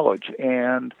of college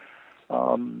and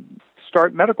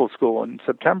start medical school in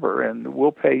September, and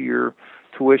we'll pay your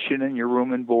tuition and your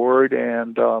room and board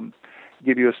and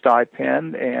give you a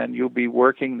stipend, and you'll be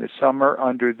working this summer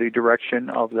under the direction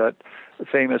of that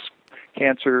famous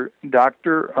cancer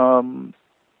doctor,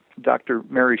 Dr.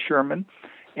 Mary Sherman.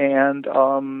 And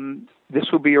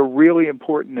this will be a really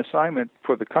important assignment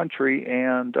for the country.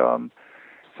 And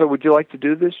so would you like to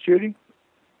do this, Judy?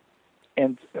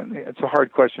 And it's a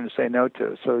hard question to say no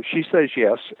to. So she says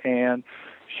yes, and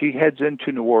she heads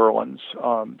into New Orleans.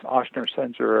 Ochsner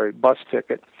sends her a bus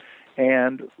ticket.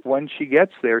 And when she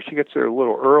gets there a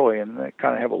little early, and they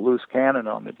kind of have a loose cannon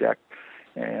on the deck.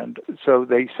 And so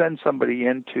they send somebody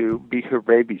in to be her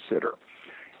babysitter.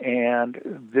 And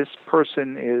this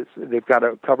person they've got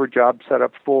a cover job set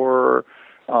up for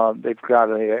her. They've got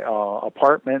a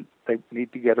apartment they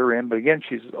need to get her in. But again,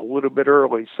 she's a little bit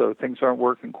early, so things aren't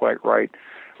working quite right.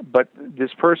 But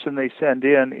this person they send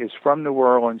in is from New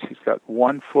Orleans. He's got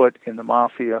one foot in the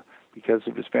mafia because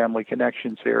of his family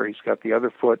connections there. He's got the other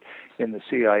foot in the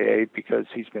CIA because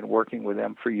he's been working with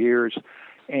them for years.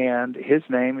 And his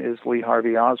name is Lee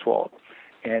Harvey Oswald.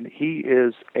 And he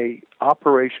is a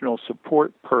operational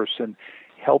support person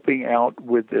helping out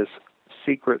with this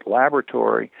secret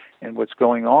laboratory. And what's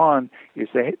going on is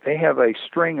they have a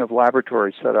string of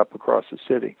laboratories set up across the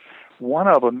city. One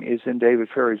of them is in David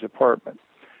Ferrie's apartment.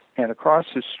 And across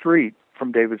the street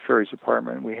from David Ferrie's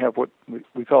apartment, we have what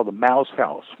we call the Mouse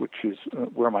House, which is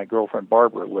where my girlfriend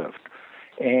Barbara lived.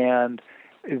 And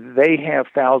they have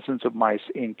thousands of mice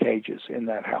in cages in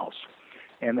that house.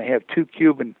 And they have two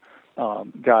Cuban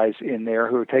guys in there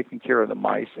who are taking care of the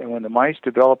mice. And when the mice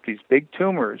develop these big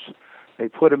tumors, they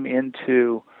put them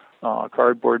into a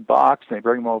cardboard box, and they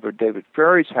bring them over to David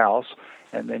Ferrie's house.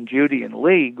 And then Judy and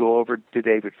Lee go over to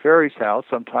David Ferrie's house,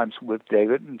 sometimes with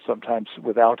David and sometimes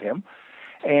without him.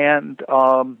 And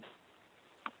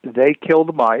they kill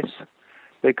the mice.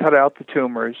 They cut out the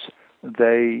tumors.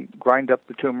 They grind up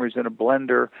the tumors in a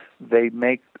blender. They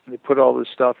put all this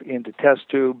stuff into test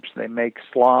tubes. They make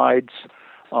slides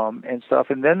and stuff.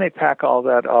 And then they pack all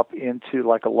that up into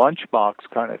like a lunchbox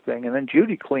kind of thing. And then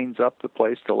Judy cleans up the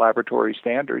place to laboratory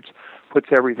standards, puts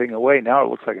everything away. Now it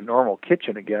looks like a normal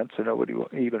kitchen again, so nobody will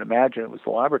even imagine it was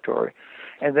the laboratory.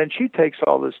 And then she takes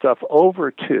all this stuff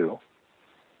over to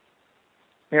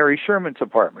Mary Sherman's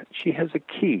apartment. She has a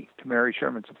key to Mary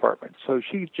Sherman's apartment. So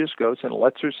she just goes and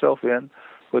lets herself in,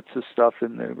 puts the stuff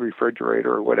in the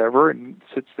refrigerator or whatever, and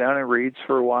sits down and reads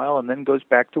for a while and then goes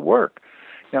back to work.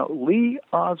 Now, Lee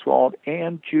Oswald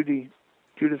and Judith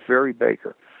Vary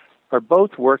Baker are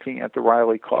both working at the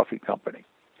Riley Coffee Company.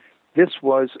 This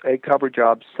was a cover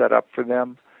job set up for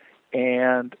them,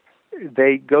 and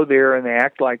they go there and they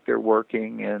act like they're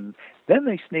working, and then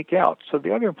they sneak out. So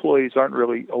the other employees aren't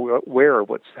really aware of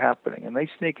what's happening, and they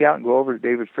sneak out and go over to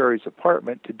David Ferrie's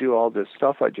apartment to do all this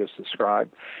stuff I just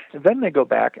described, and then they go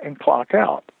back and clock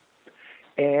out.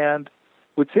 And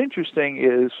what's interesting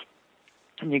is,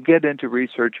 when you get into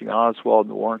researching Oswald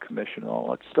and the Warren Commission and all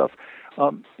that stuff,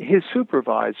 his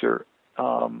supervisor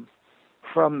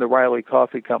from the Riley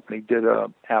Coffee Company did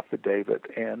an affidavit,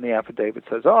 and the affidavit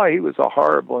says, he was a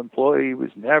horrible employee, he was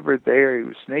never there, he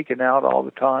was sneaking out all the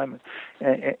time.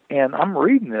 And I'm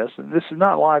reading this, and this is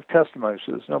not live testimony,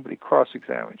 so there's nobody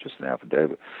cross-examining, just an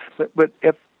affidavit. But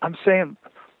if I'm saying,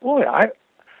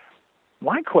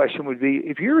 my question would be,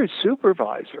 if you're his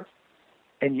supervisor,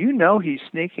 and you know he's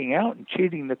sneaking out and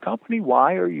cheating the company,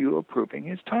 why are you approving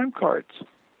his time cards?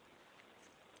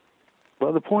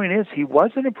 Well, the point is he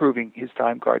wasn't approving his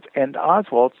time cards, and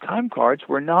Oswald's time cards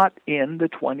were not in the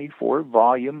 24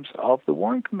 volumes of the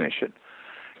Warren Commission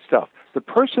stuff. The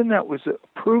person that was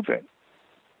approving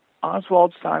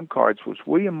Oswald's time cards was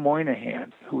William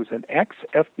Moynihan, who was an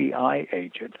ex-FBI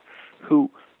agent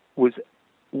who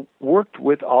worked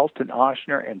with Alton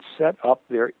Ochsner and set up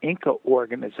their Inca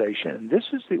organization. And this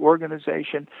is the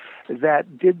organization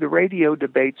that did the radio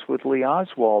debates with Lee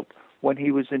Oswald when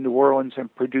he was in New Orleans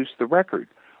and produced the record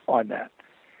on that.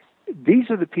 These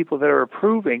are the people that are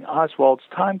approving Oswald's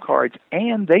time cards,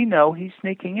 and they know he's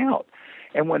sneaking out.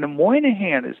 And when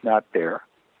Moynihan is not there,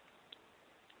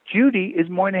 Judy is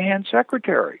Moynihan's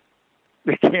secretary.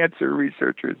 The cancer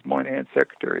researcher is Moynihan's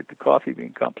secretary at the Coffee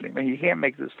Bean Company. I mean, you can't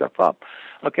make this stuff up,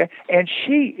 okay? And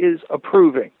she is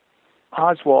approving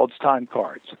Oswald's time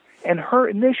cards, and her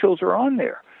initials are on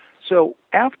there. So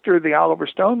after the Oliver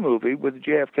Stone movie with the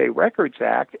JFK Records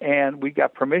Act, and we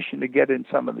got permission to get in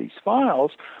some of these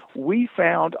files, we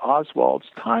found Oswald's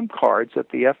time cards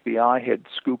that the FBI had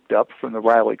scooped up from the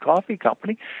Riley Coffee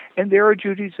Company, and there are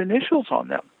Judy's initials on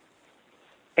them.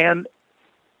 And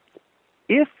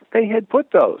if they had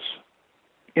put those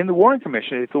in the Warren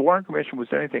Commission, if the Warren Commission was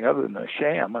anything other than a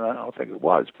sham, and I don't think it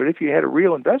was, but if you had a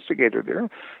real investigator there,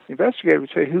 the investigator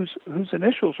would say, whose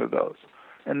initials are those?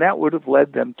 And that would have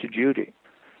led them to Judy.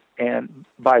 And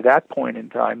by that point in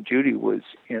time, Judy was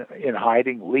in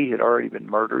hiding. Lee had already been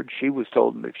murdered. She was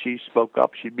told that if she spoke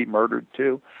up, she'd be murdered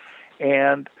too.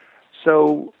 And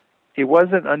so it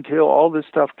wasn't until all this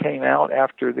stuff came out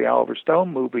after the Oliver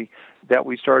Stone movie that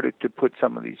we started to put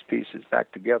some of these pieces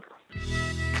back together.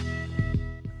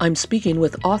 I'm speaking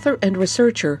with author and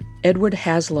researcher Edward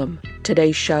Haslam.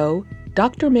 Today's show,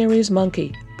 Dr. Mary's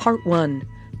Monkey, Part 1.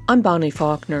 I'm Bonnie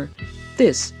Faulkner.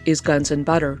 This is Guns and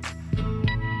Butter.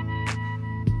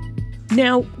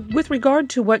 Now, with regard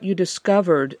to what you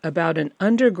discovered about an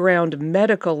underground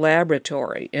medical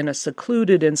laboratory in a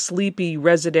secluded and sleepy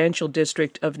residential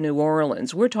district of New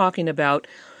Orleans, we're talking about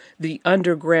the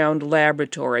underground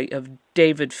laboratory of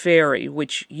David Ferrie,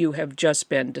 which you have just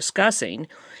been discussing,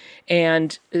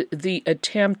 and the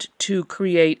attempt to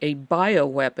create a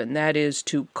bioweapon, that is,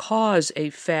 to cause a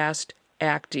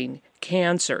fast-acting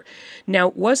cancer. Now,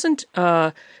 wasn't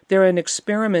there an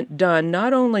experiment done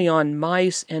not only on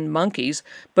mice and monkeys,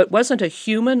 but wasn't a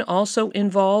human also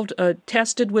involved,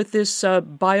 tested with this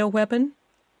bioweapon?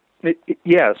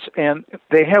 Yes, and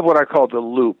they have what I call the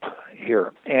loop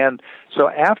here. And so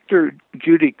after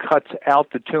Judy cuts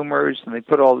out the tumors and they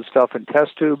put all the stuff in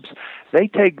test tubes, they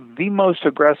take the most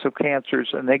aggressive cancers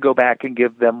and they go back and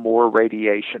give them more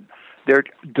radiation. They're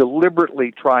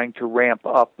deliberately trying to ramp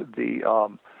up the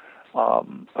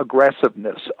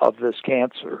aggressiveness of this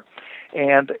cancer.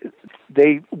 And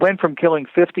they went from killing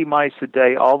 50 mice a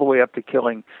day all the way up to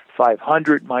killing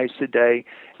 500 mice a day.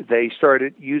 They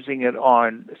started using it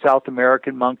on South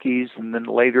American monkeys and then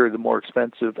later the more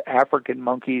expensive African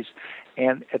monkeys.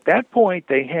 And at that point,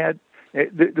 there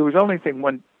was only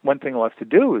one thing left to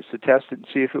do is to test it and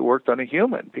see if it worked on a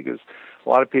human, because a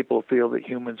lot of people feel that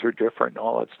humans are different and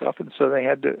all that stuff, and so they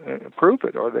had to prove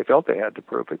it, or they felt they had to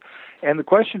prove it. And the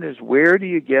question is, where do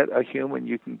you get a human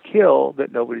you can kill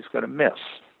that nobody's going to miss?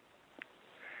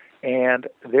 And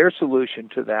their solution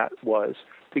to that was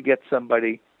to get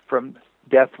somebody from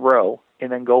death row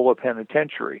in Angola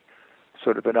Penitentiary,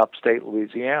 sort of in upstate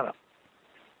Louisiana.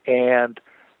 And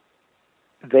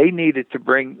they needed to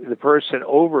bring the person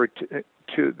over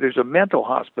to there's a mental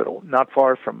hospital not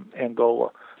far from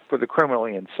Angola for the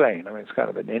criminally insane. I mean, it's kind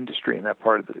of an industry in that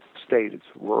part of the state. It's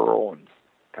rural and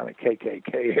kind of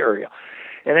KKK area.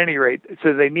 At any rate,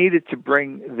 so they needed to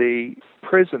bring the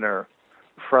prisoner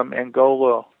from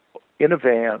Angola in a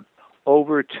van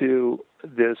over to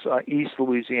this East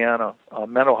Louisiana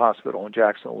mental hospital in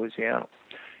Jackson, Louisiana.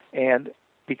 And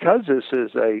because this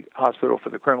is a hospital for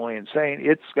the criminally insane,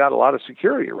 it's got a lot of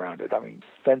security around it. I mean,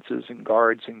 fences and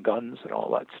guards and guns and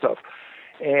all that stuff.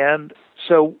 And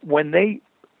so when they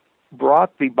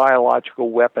brought the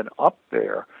biological weapon up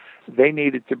there, they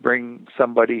needed to bring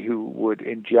somebody who would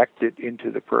inject it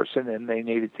into the person, and they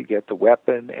needed to get the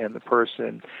weapon and the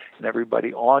person and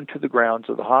everybody onto the grounds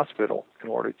of the hospital in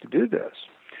order to do this.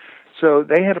 So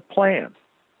they had a plan.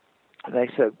 And they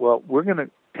said, well, we're going to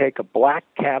take a black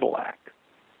Cadillac,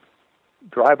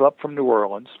 drive up from New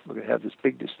Orleans. We're going to have this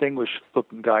big,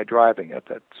 distinguished-looking guy driving it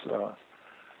that's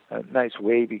a nice,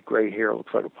 wavy gray hair,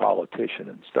 looks like a politician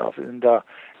and stuff. And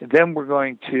then we're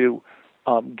going to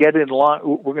get in line.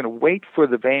 We're going to wait for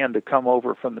the van to come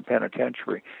over from the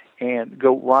penitentiary and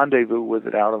go rendezvous with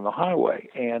it out on the highway.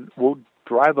 And we'll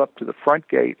drive up to the front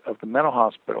gate of the mental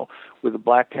hospital with a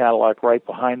black Cadillac right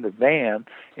behind the van,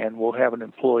 and we'll have an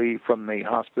employee from the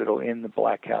hospital in the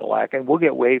black Cadillac, and we'll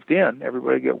get waved in.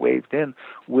 Everybody get waved in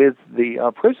with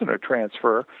the prisoner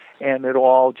transfer, and it'll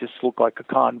all just look like a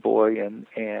convoy,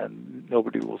 and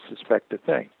nobody will suspect a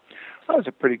thing. That was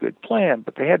a pretty good plan,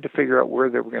 but they had to figure out where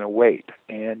they were going to wait.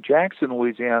 And Jackson,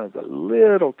 Louisiana is a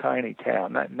little tiny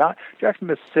town. Not Jackson,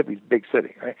 Mississippi is a big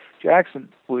city, right? Jackson,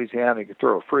 Louisiana, you could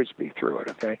throw a Frisbee through it,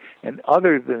 okay? And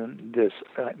other than this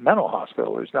mental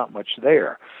hospital, there's not much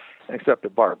there. except a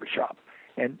barbershop.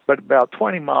 But about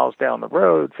 20 miles down the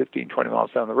road, 15, 20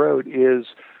 miles down the road, is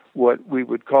what we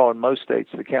would call in most states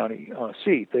the county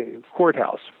seat, the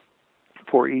courthouse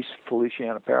for East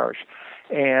Feliciana Parish.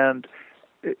 And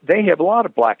they have a lot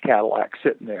of black Cadillacs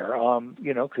sitting there,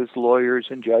 because lawyers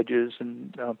and judges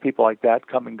and people like that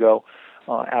come and go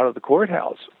out of the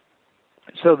courthouse.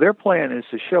 So their plan is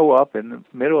to show up in the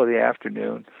middle of the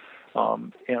afternoon,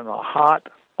 in a hot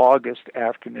August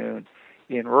afternoon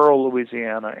in rural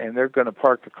Louisiana, and they're going to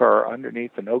park the car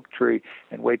underneath an oak tree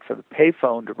and wait for the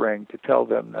payphone to ring to tell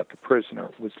them that the prisoner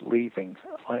was leaving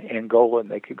Angola and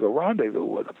they could go rendezvous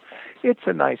with him. It's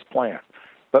a nice plan.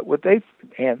 But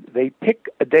they pick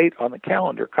a date on the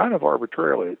calendar kind of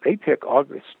arbitrarily. They pick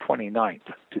August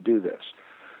 29th to do this.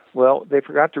 Well, they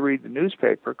forgot to read the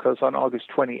newspaper because on August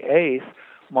 28th,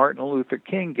 Martin Luther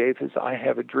King gave his I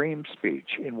Have a Dream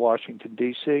speech in Washington,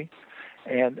 D.C.,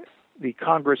 and the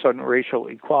Congress on Racial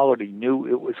Equality knew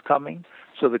it was coming,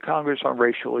 so the Congress on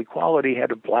Racial Equality had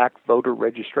a black voter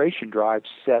registration drive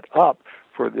set up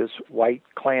for this white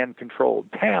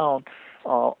Klan-controlled town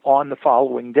on the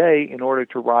following day in order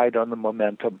to ride on the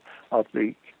momentum of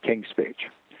the King speech.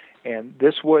 And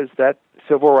this was that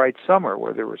civil rights summer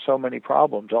where there were so many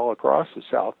problems all across the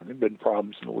South, and there had been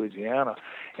problems in Louisiana.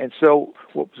 And so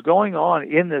what was going on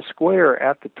in the square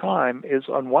at the time is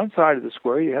on one side of the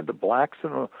square you had the blacks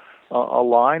in a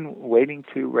line waiting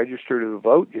to register to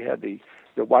vote. You had the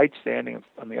whites standing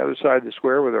on the other side of the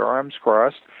square with their arms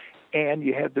crossed, and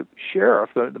you had the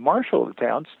sheriff, the marshal of the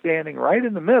town, standing right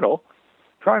in the middle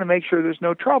trying to make sure there's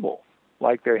no trouble,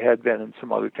 like there had been in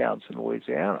some other towns in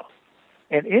Louisiana.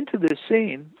 And into this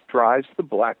scene drives the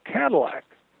black Cadillac.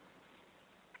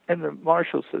 And the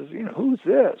marshal says, who's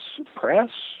this?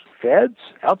 Press? Feds?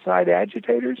 Outside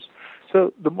agitators?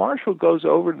 So the marshal goes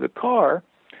over to the car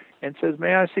and says,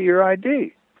 may I see your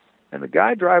ID? And the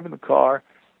guy driving the car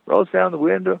rolls down the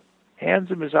window, hands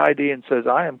him his ID, and says,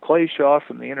 I am Clay Shaw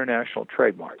from the International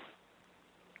Trade Mart.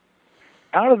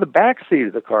 Out of the back seat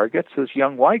of the car gets this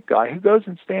young white guy who goes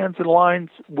and stands in lines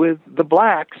with the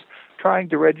blacks trying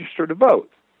to register to vote.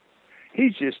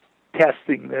 He's just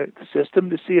testing the system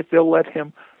to see if they'll let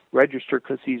him register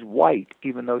because he's white,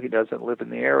 even though he doesn't live in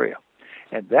the area.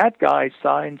 And that guy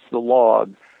signs the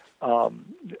log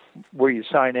where you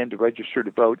sign in to register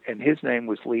to vote, and his name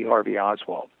was Lee Harvey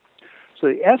Oswald. So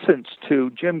the essence to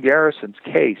Jim Garrison's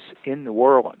case in New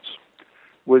Orleans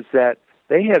was that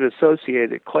they had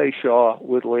associated Clay Shaw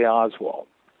with Lee Oswald.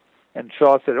 And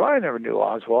Shaw said, I never knew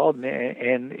Oswald,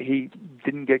 and he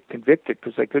didn't get convicted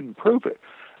because they couldn't prove it.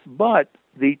 But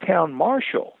the town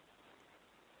marshal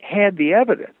had the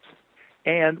evidence.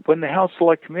 And when the House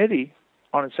Select Committee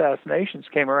on Assassinations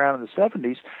came around in the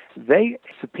 70s, they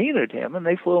subpoenaed him, and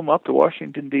they flew him up to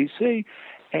Washington, D.C.,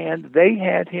 and they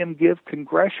had him give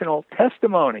congressional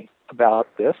testimony about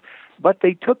this, but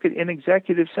they took it in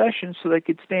executive session so they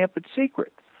could stamp it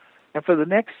secret. And for the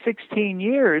next 16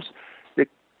 years, the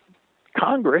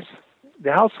Congress,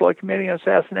 the House Select Committee on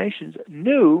Assassinations,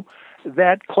 knew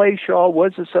that Clay Shaw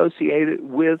was associated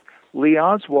with Lee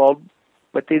Oswald,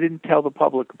 but they didn't tell the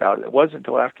public about it. It wasn't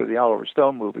until after the Oliver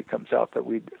Stone movie comes out that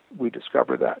we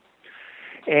discover that.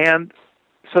 And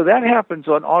so that happens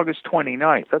on August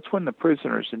 29th. That's when the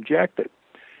prisoner's injected.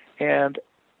 And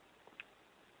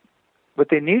what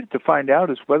they needed to find out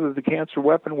is whether the cancer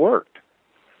weapon worked.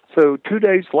 So 2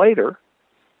 days later,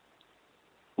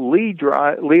 Lee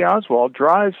Oswald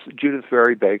drives Judith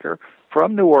Vary Baker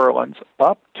from New Orleans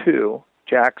up to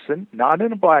Jackson, not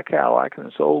in a black Cadillac, in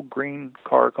this old green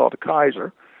car called a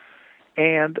Kaiser,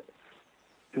 and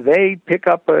they pick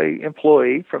up a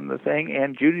employee from the thing,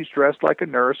 and Judy's dressed like a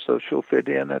nurse, so she'll fit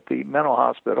in at the mental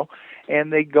hospital,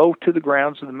 and they go to the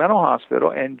grounds of the mental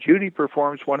hospital, and Judy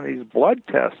performs one of these blood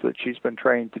tests that she's been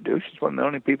trained to do. She's one of the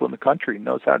only people in the country who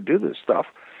knows how to do this stuff,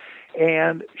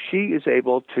 and she is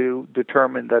able to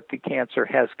determine that the cancer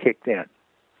has kicked in.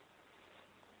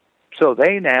 So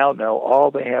they now know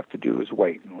all they have to do is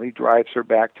wait, and Lee drives her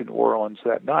back to New Orleans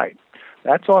that night.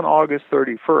 That's on August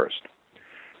 31st.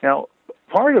 Now,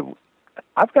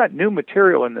 I've got new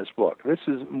material in this book. This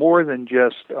is more than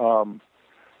just, it's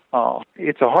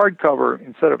a hardcover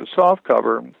instead of a soft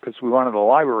cover because we wanted a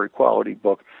library quality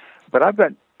book, but I've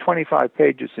got 25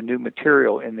 pages of new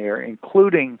material in there,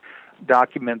 including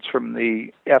documents from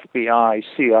the FBI,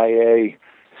 CIA,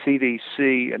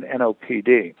 CDC, and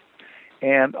NOPD.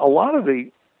 And a lot of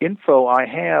the info I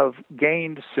have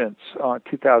gained since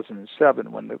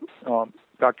 2007 when the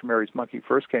Dr. Mary's Monkey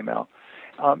first came out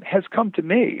has come to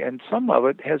me, and some of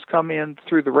it has come in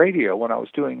through the radio when I was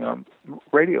doing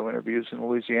radio interviews in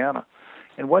Louisiana.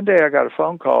 And one day I got a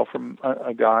phone call from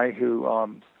a guy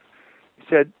who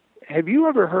said, have you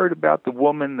ever heard about the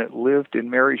woman that lived in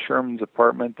Mary Sherman's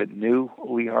apartment that knew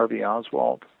Lee Harvey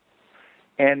Oswald?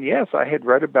 And yes, I had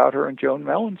read about her in Joan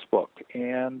Mellon's book,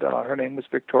 and her name was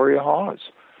Victoria Hawes.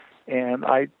 And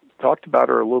I talked about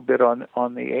her a little bit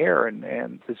on the air,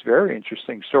 and this very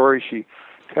interesting story she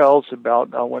tells about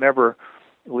whenever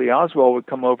Lee Oswald would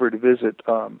come over to visit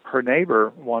her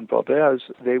neighbor, Juan Valdez,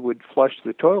 they would flush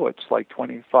the toilets like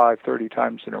 25, 30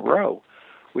 times in a row,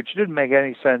 which didn't make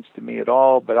any sense to me at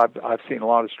all, but I've seen a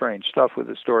lot of strange stuff with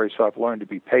the story, so I've learned to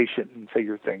be patient and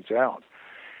figure things out.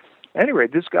 Anyway,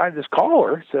 this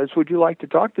caller says, "Would you like to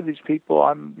talk to these people?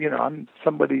 I'm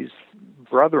somebody's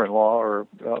brother-in-law or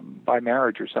by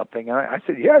marriage or something." And I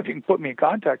said, "Yeah, if you can put me in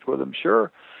contact with them,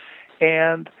 sure."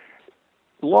 And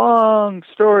long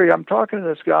story, I'm talking to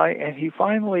this guy, and he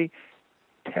finally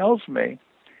tells me,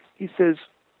 he says,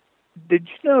 "Did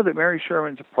you know that Mary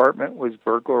Sherman's apartment was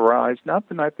burglarized, not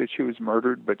the night that she was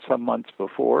murdered, but some months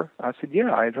before?" I said,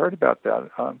 "Yeah, I had heard about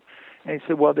that." And he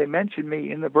said, "Well, they mentioned me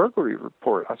in the burglary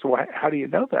report." I said, "Well, how do you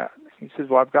know that?" He says,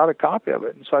 "Well, I've got a copy of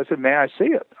it." And so I said, "May I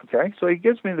see it?" Okay, so he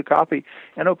gives me the copy,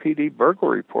 NOPD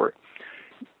burglary report.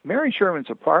 Mary Sherman's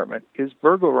apartment is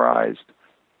burglarized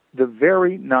the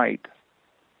very night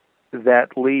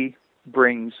that Lee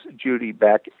brings Judy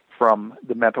back from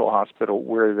the mental hospital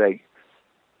where they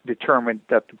determined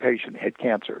that the patient had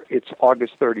cancer. It's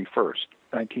August 31st,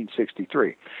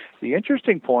 1963. The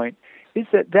interesting point is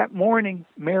that morning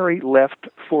Mary left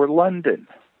for London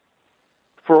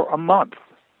for a month.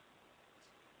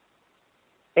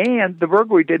 And the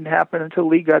burglary didn't happen until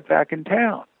Lee got back in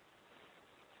town.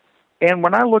 And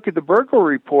when I look at the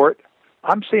burglary report,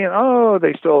 I'm seeing,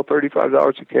 they stole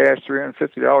 $35 of cash,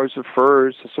 $350 of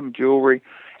furs, some jewelry,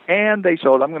 and they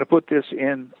sold, I'm going to put this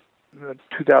in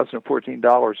 2014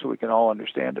 dollars so we can all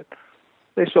understand it.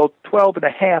 They sold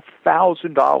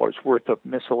 $12,500 worth of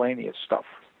miscellaneous stuff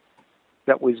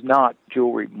that was not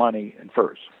jewelry, money, and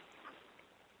furs.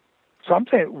 So I'm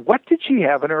saying, what did she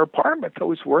have in her apartment that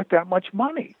was worth that much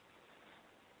money?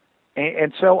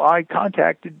 And so I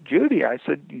contacted Judy. I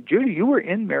said, "Judy, you were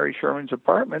in Mary Sherman's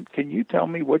apartment. Can you tell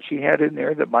me what she had in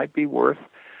there that might be worth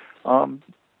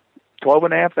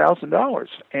 $12,500?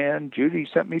 And Judy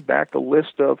sent me back a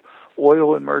list of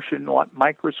oil immersion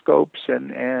microscopes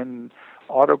and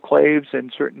autoclaves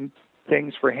and certain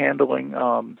things for handling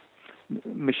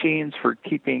machines for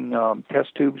keeping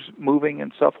test tubes moving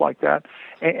and stuff like that.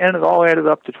 And it all added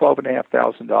up to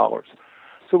 $12,500.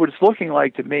 So what it's looking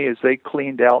like to me is they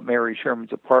cleaned out Mary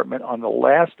Sherman's apartment on the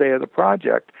last day of the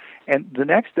project, and the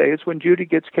next day is when Judy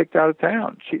gets kicked out of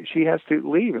town. She has to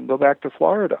leave and go back to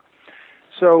Florida.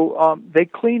 So they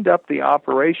cleaned up the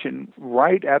operation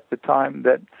right at the time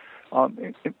that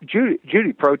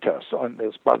Judy protests on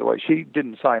this, by the way. She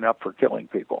didn't sign up for killing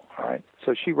people, all right?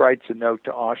 So she writes a note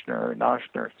to Ochsner, and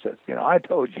Ochsner says, "I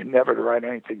told you never to write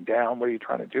anything down. What are you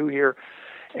trying to do here?"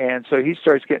 And so he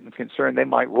starts getting concerned they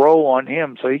might roll on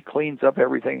him, so he cleans up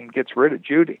everything and gets rid of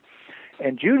Judy.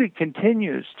 And Judy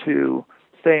continues to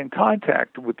stay in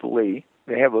contact with Lee.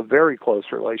 They have a very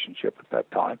close relationship at that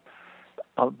time,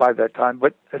 by that time,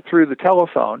 but through the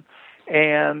telephone.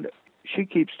 And she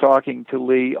keeps talking to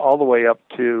Lee all the way up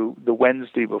to the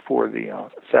Wednesday before the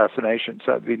assassination,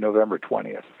 so that would be November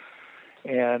 20th.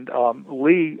 And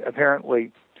Lee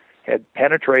apparently had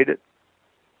penetrated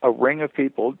a ring of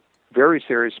people very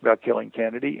serious about killing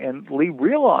Kennedy, and Lee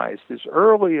realized as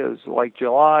early as like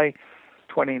July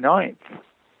 29th,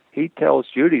 he tells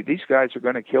Judy, these guys are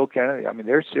going to kill Kennedy. I mean,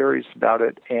 they're serious about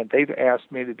it, and they've asked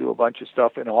me to do a bunch of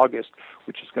stuff in August,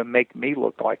 which is going to make me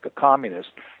look like a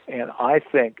communist, and I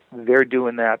think they're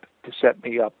doing that to set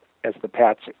me up as the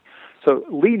patsy. So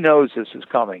Lee knows this is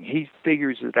coming. He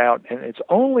figures it out, and it's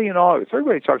only in August.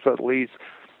 Everybody talks about Lee's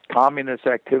communist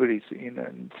activities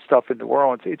and stuff in New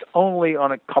Orleans. It's only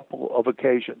on a couple of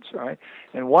occasions, right?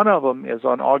 And one of them is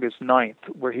on August 9th,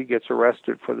 where he gets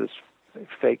arrested for this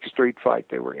fake street fight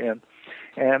they were in.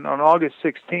 And on August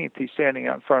 16th, he's standing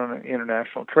out in front of an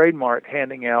International Trade Mart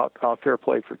handing out Fair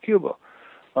Play for Cuba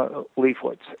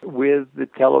leaflets with the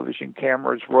television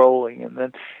cameras rolling. And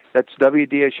then that's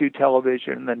WDSU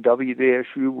television, and then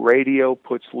WDSU radio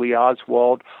puts Lee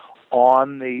Oswald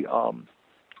on the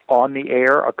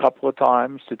air a couple of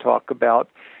times to talk about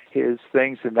his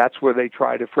things, and that's where they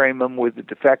try to frame him with the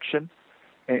defection.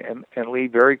 And Lee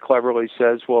very cleverly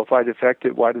says, well, if I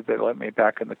defected, why did they let me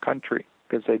back in the country?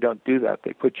 Because they don't do that.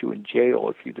 They put you in jail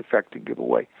if you defect and give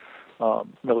away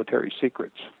military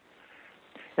secrets.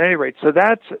 At any rate, so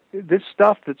that's this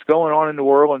stuff that's going on in New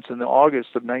Orleans in the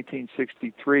August of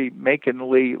 1963, making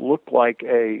Lee look like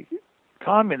a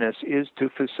communist, is to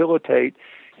facilitate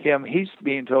him, he's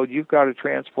being told, you've got to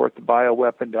transport the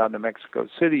bioweapon down to Mexico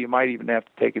City. You might even have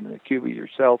to take it into Cuba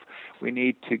yourself. We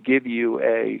need to give you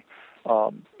a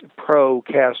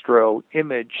pro-Castro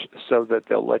image so that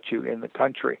they'll let you in the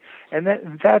country. And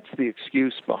that's the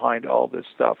excuse behind all this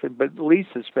stuff. But Lee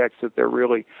suspects that they're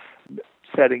really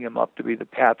setting him up to be the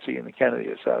patsy in the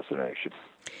Kennedy assassination.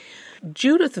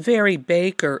 Judith Very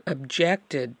Baker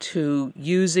objected to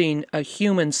using a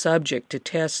human subject to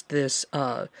test this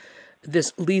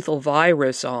lethal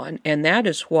virus on, and that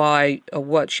is why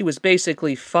she was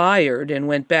basically fired and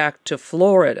went back to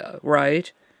Florida,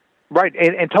 right? Right,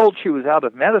 and told she was out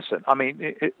of medicine. I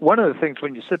mean, one of the things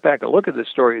when you sit back and look at this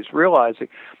story is realizing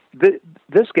that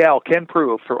this gal can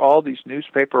prove for all these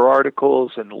newspaper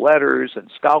articles and letters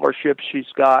and scholarships she's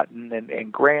gotten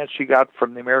and grants she got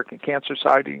from the American Cancer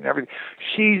Society and everything.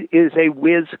 She is a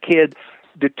whiz kid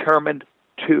determined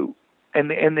to, and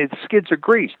the skids are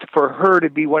greased for her to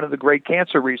be one of the great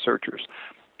cancer researchers.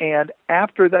 And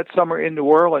after that summer in New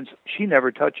Orleans, she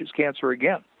never touches cancer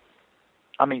again.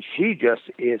 I mean, she just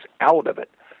is out of it,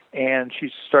 and she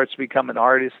starts to become an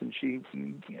artist, and she's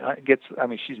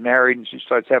married, and she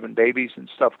starts having babies and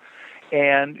stuff,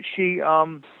 and she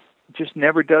just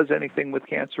never does anything with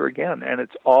cancer again, and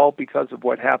it's all because of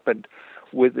what happened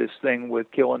with this thing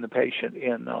with killing the patient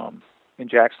in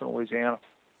Jackson, Louisiana.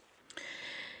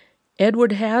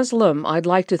 Edward Haslam, I'd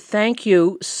like to thank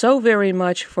you so very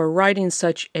much for writing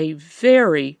such a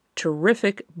very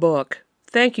terrific book.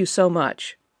 Thank you so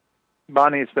much.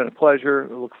 Bonnie, it's been a pleasure.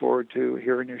 I look forward to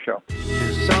hearing your show.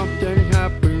 There's something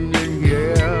happening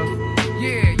here.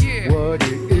 Yeah. What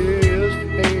it is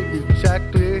ain't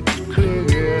exactly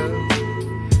clear.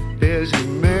 There's a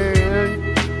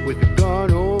man with a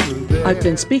gun over there. I've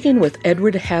been speaking with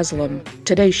Edward Haslam.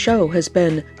 Today's show has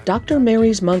been Dr.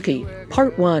 Mary's Monkey,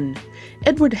 Part 1.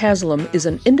 Edward Haslam is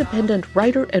an independent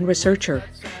writer and researcher.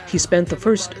 He spent the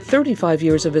first 35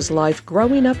 years of his life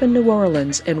growing up in New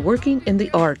Orleans and working in the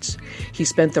arts. He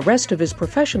spent the rest of his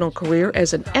professional career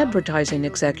as an advertising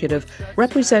executive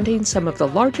representing some of the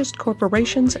largest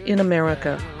corporations in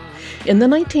America. In the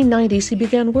 1990s, he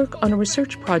began work on a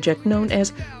research project known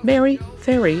as Mary,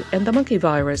 Fairy, and the Monkey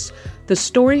Virus, the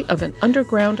story of an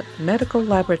underground medical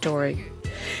laboratory.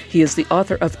 He is the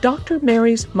author of Dr.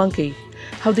 Mary's Monkey,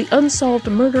 How the Unsolved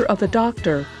Murder of a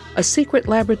Doctor, a Secret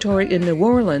Laboratory in New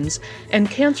Orleans, and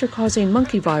cancer-causing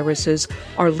monkey viruses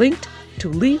are linked to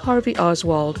Lee Harvey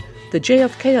Oswald, the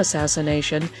JFK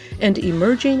assassination, and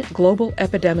emerging global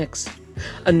epidemics.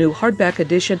 A new hardback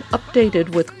edition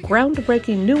updated with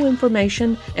groundbreaking new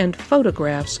information and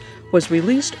photographs was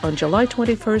released on July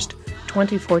 21st,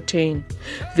 2014.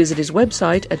 Visit his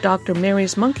website at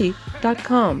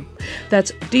drmarysmonkey.com.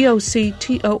 That's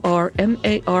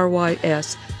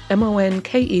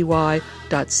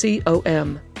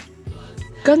DOCTORMARYSMONKEY.com.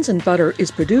 Guns and Butter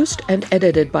is produced and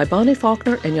edited by Bonnie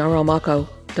Faulkner and Yarrow Mako.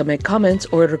 To make comments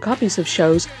or order copies of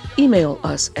shows, email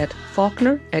us at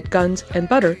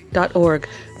faulkner@gunsandbutter.org.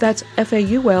 That's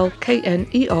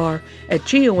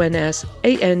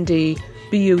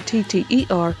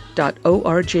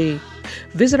FAULKNER@GONSANDBUTTER.org.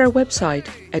 Visit our website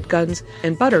at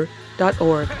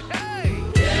gunsandbutter.org.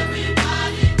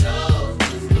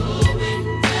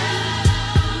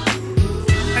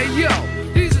 Hey yo,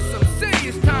 these are some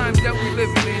serious times that we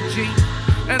living in, G.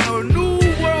 And a new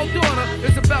world order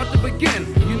is about to begin.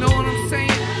 You know what I'm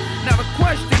saying? Now the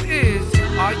question is,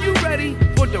 are you ready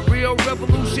for the real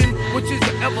revolution, which is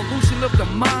the evolution of the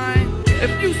mind?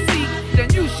 If you seek, then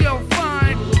you shall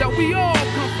find that we all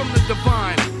come from the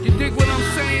divine. You dig what I'm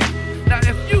saying? Now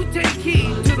if you take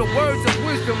heed to the words of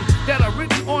wisdom that are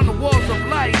written on the walls of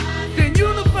life, then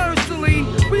universally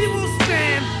we will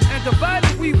stand, and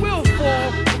divided we will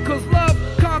fall, because love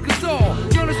conquers all.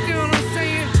 You understand what I'm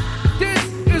saying? This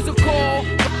is a call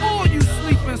for all you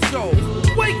sleeping souls.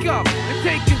 Wake up and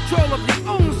take control of your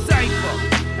own cipher,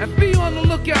 and be on the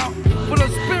lookout for the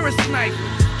spirit snipers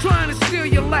trying to steal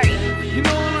your light. You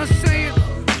know what I'm saying?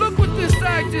 Look within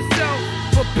yourself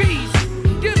for peace.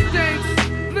 Give thanks,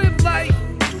 live life,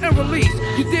 and release.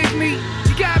 You dig me?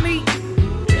 You got me?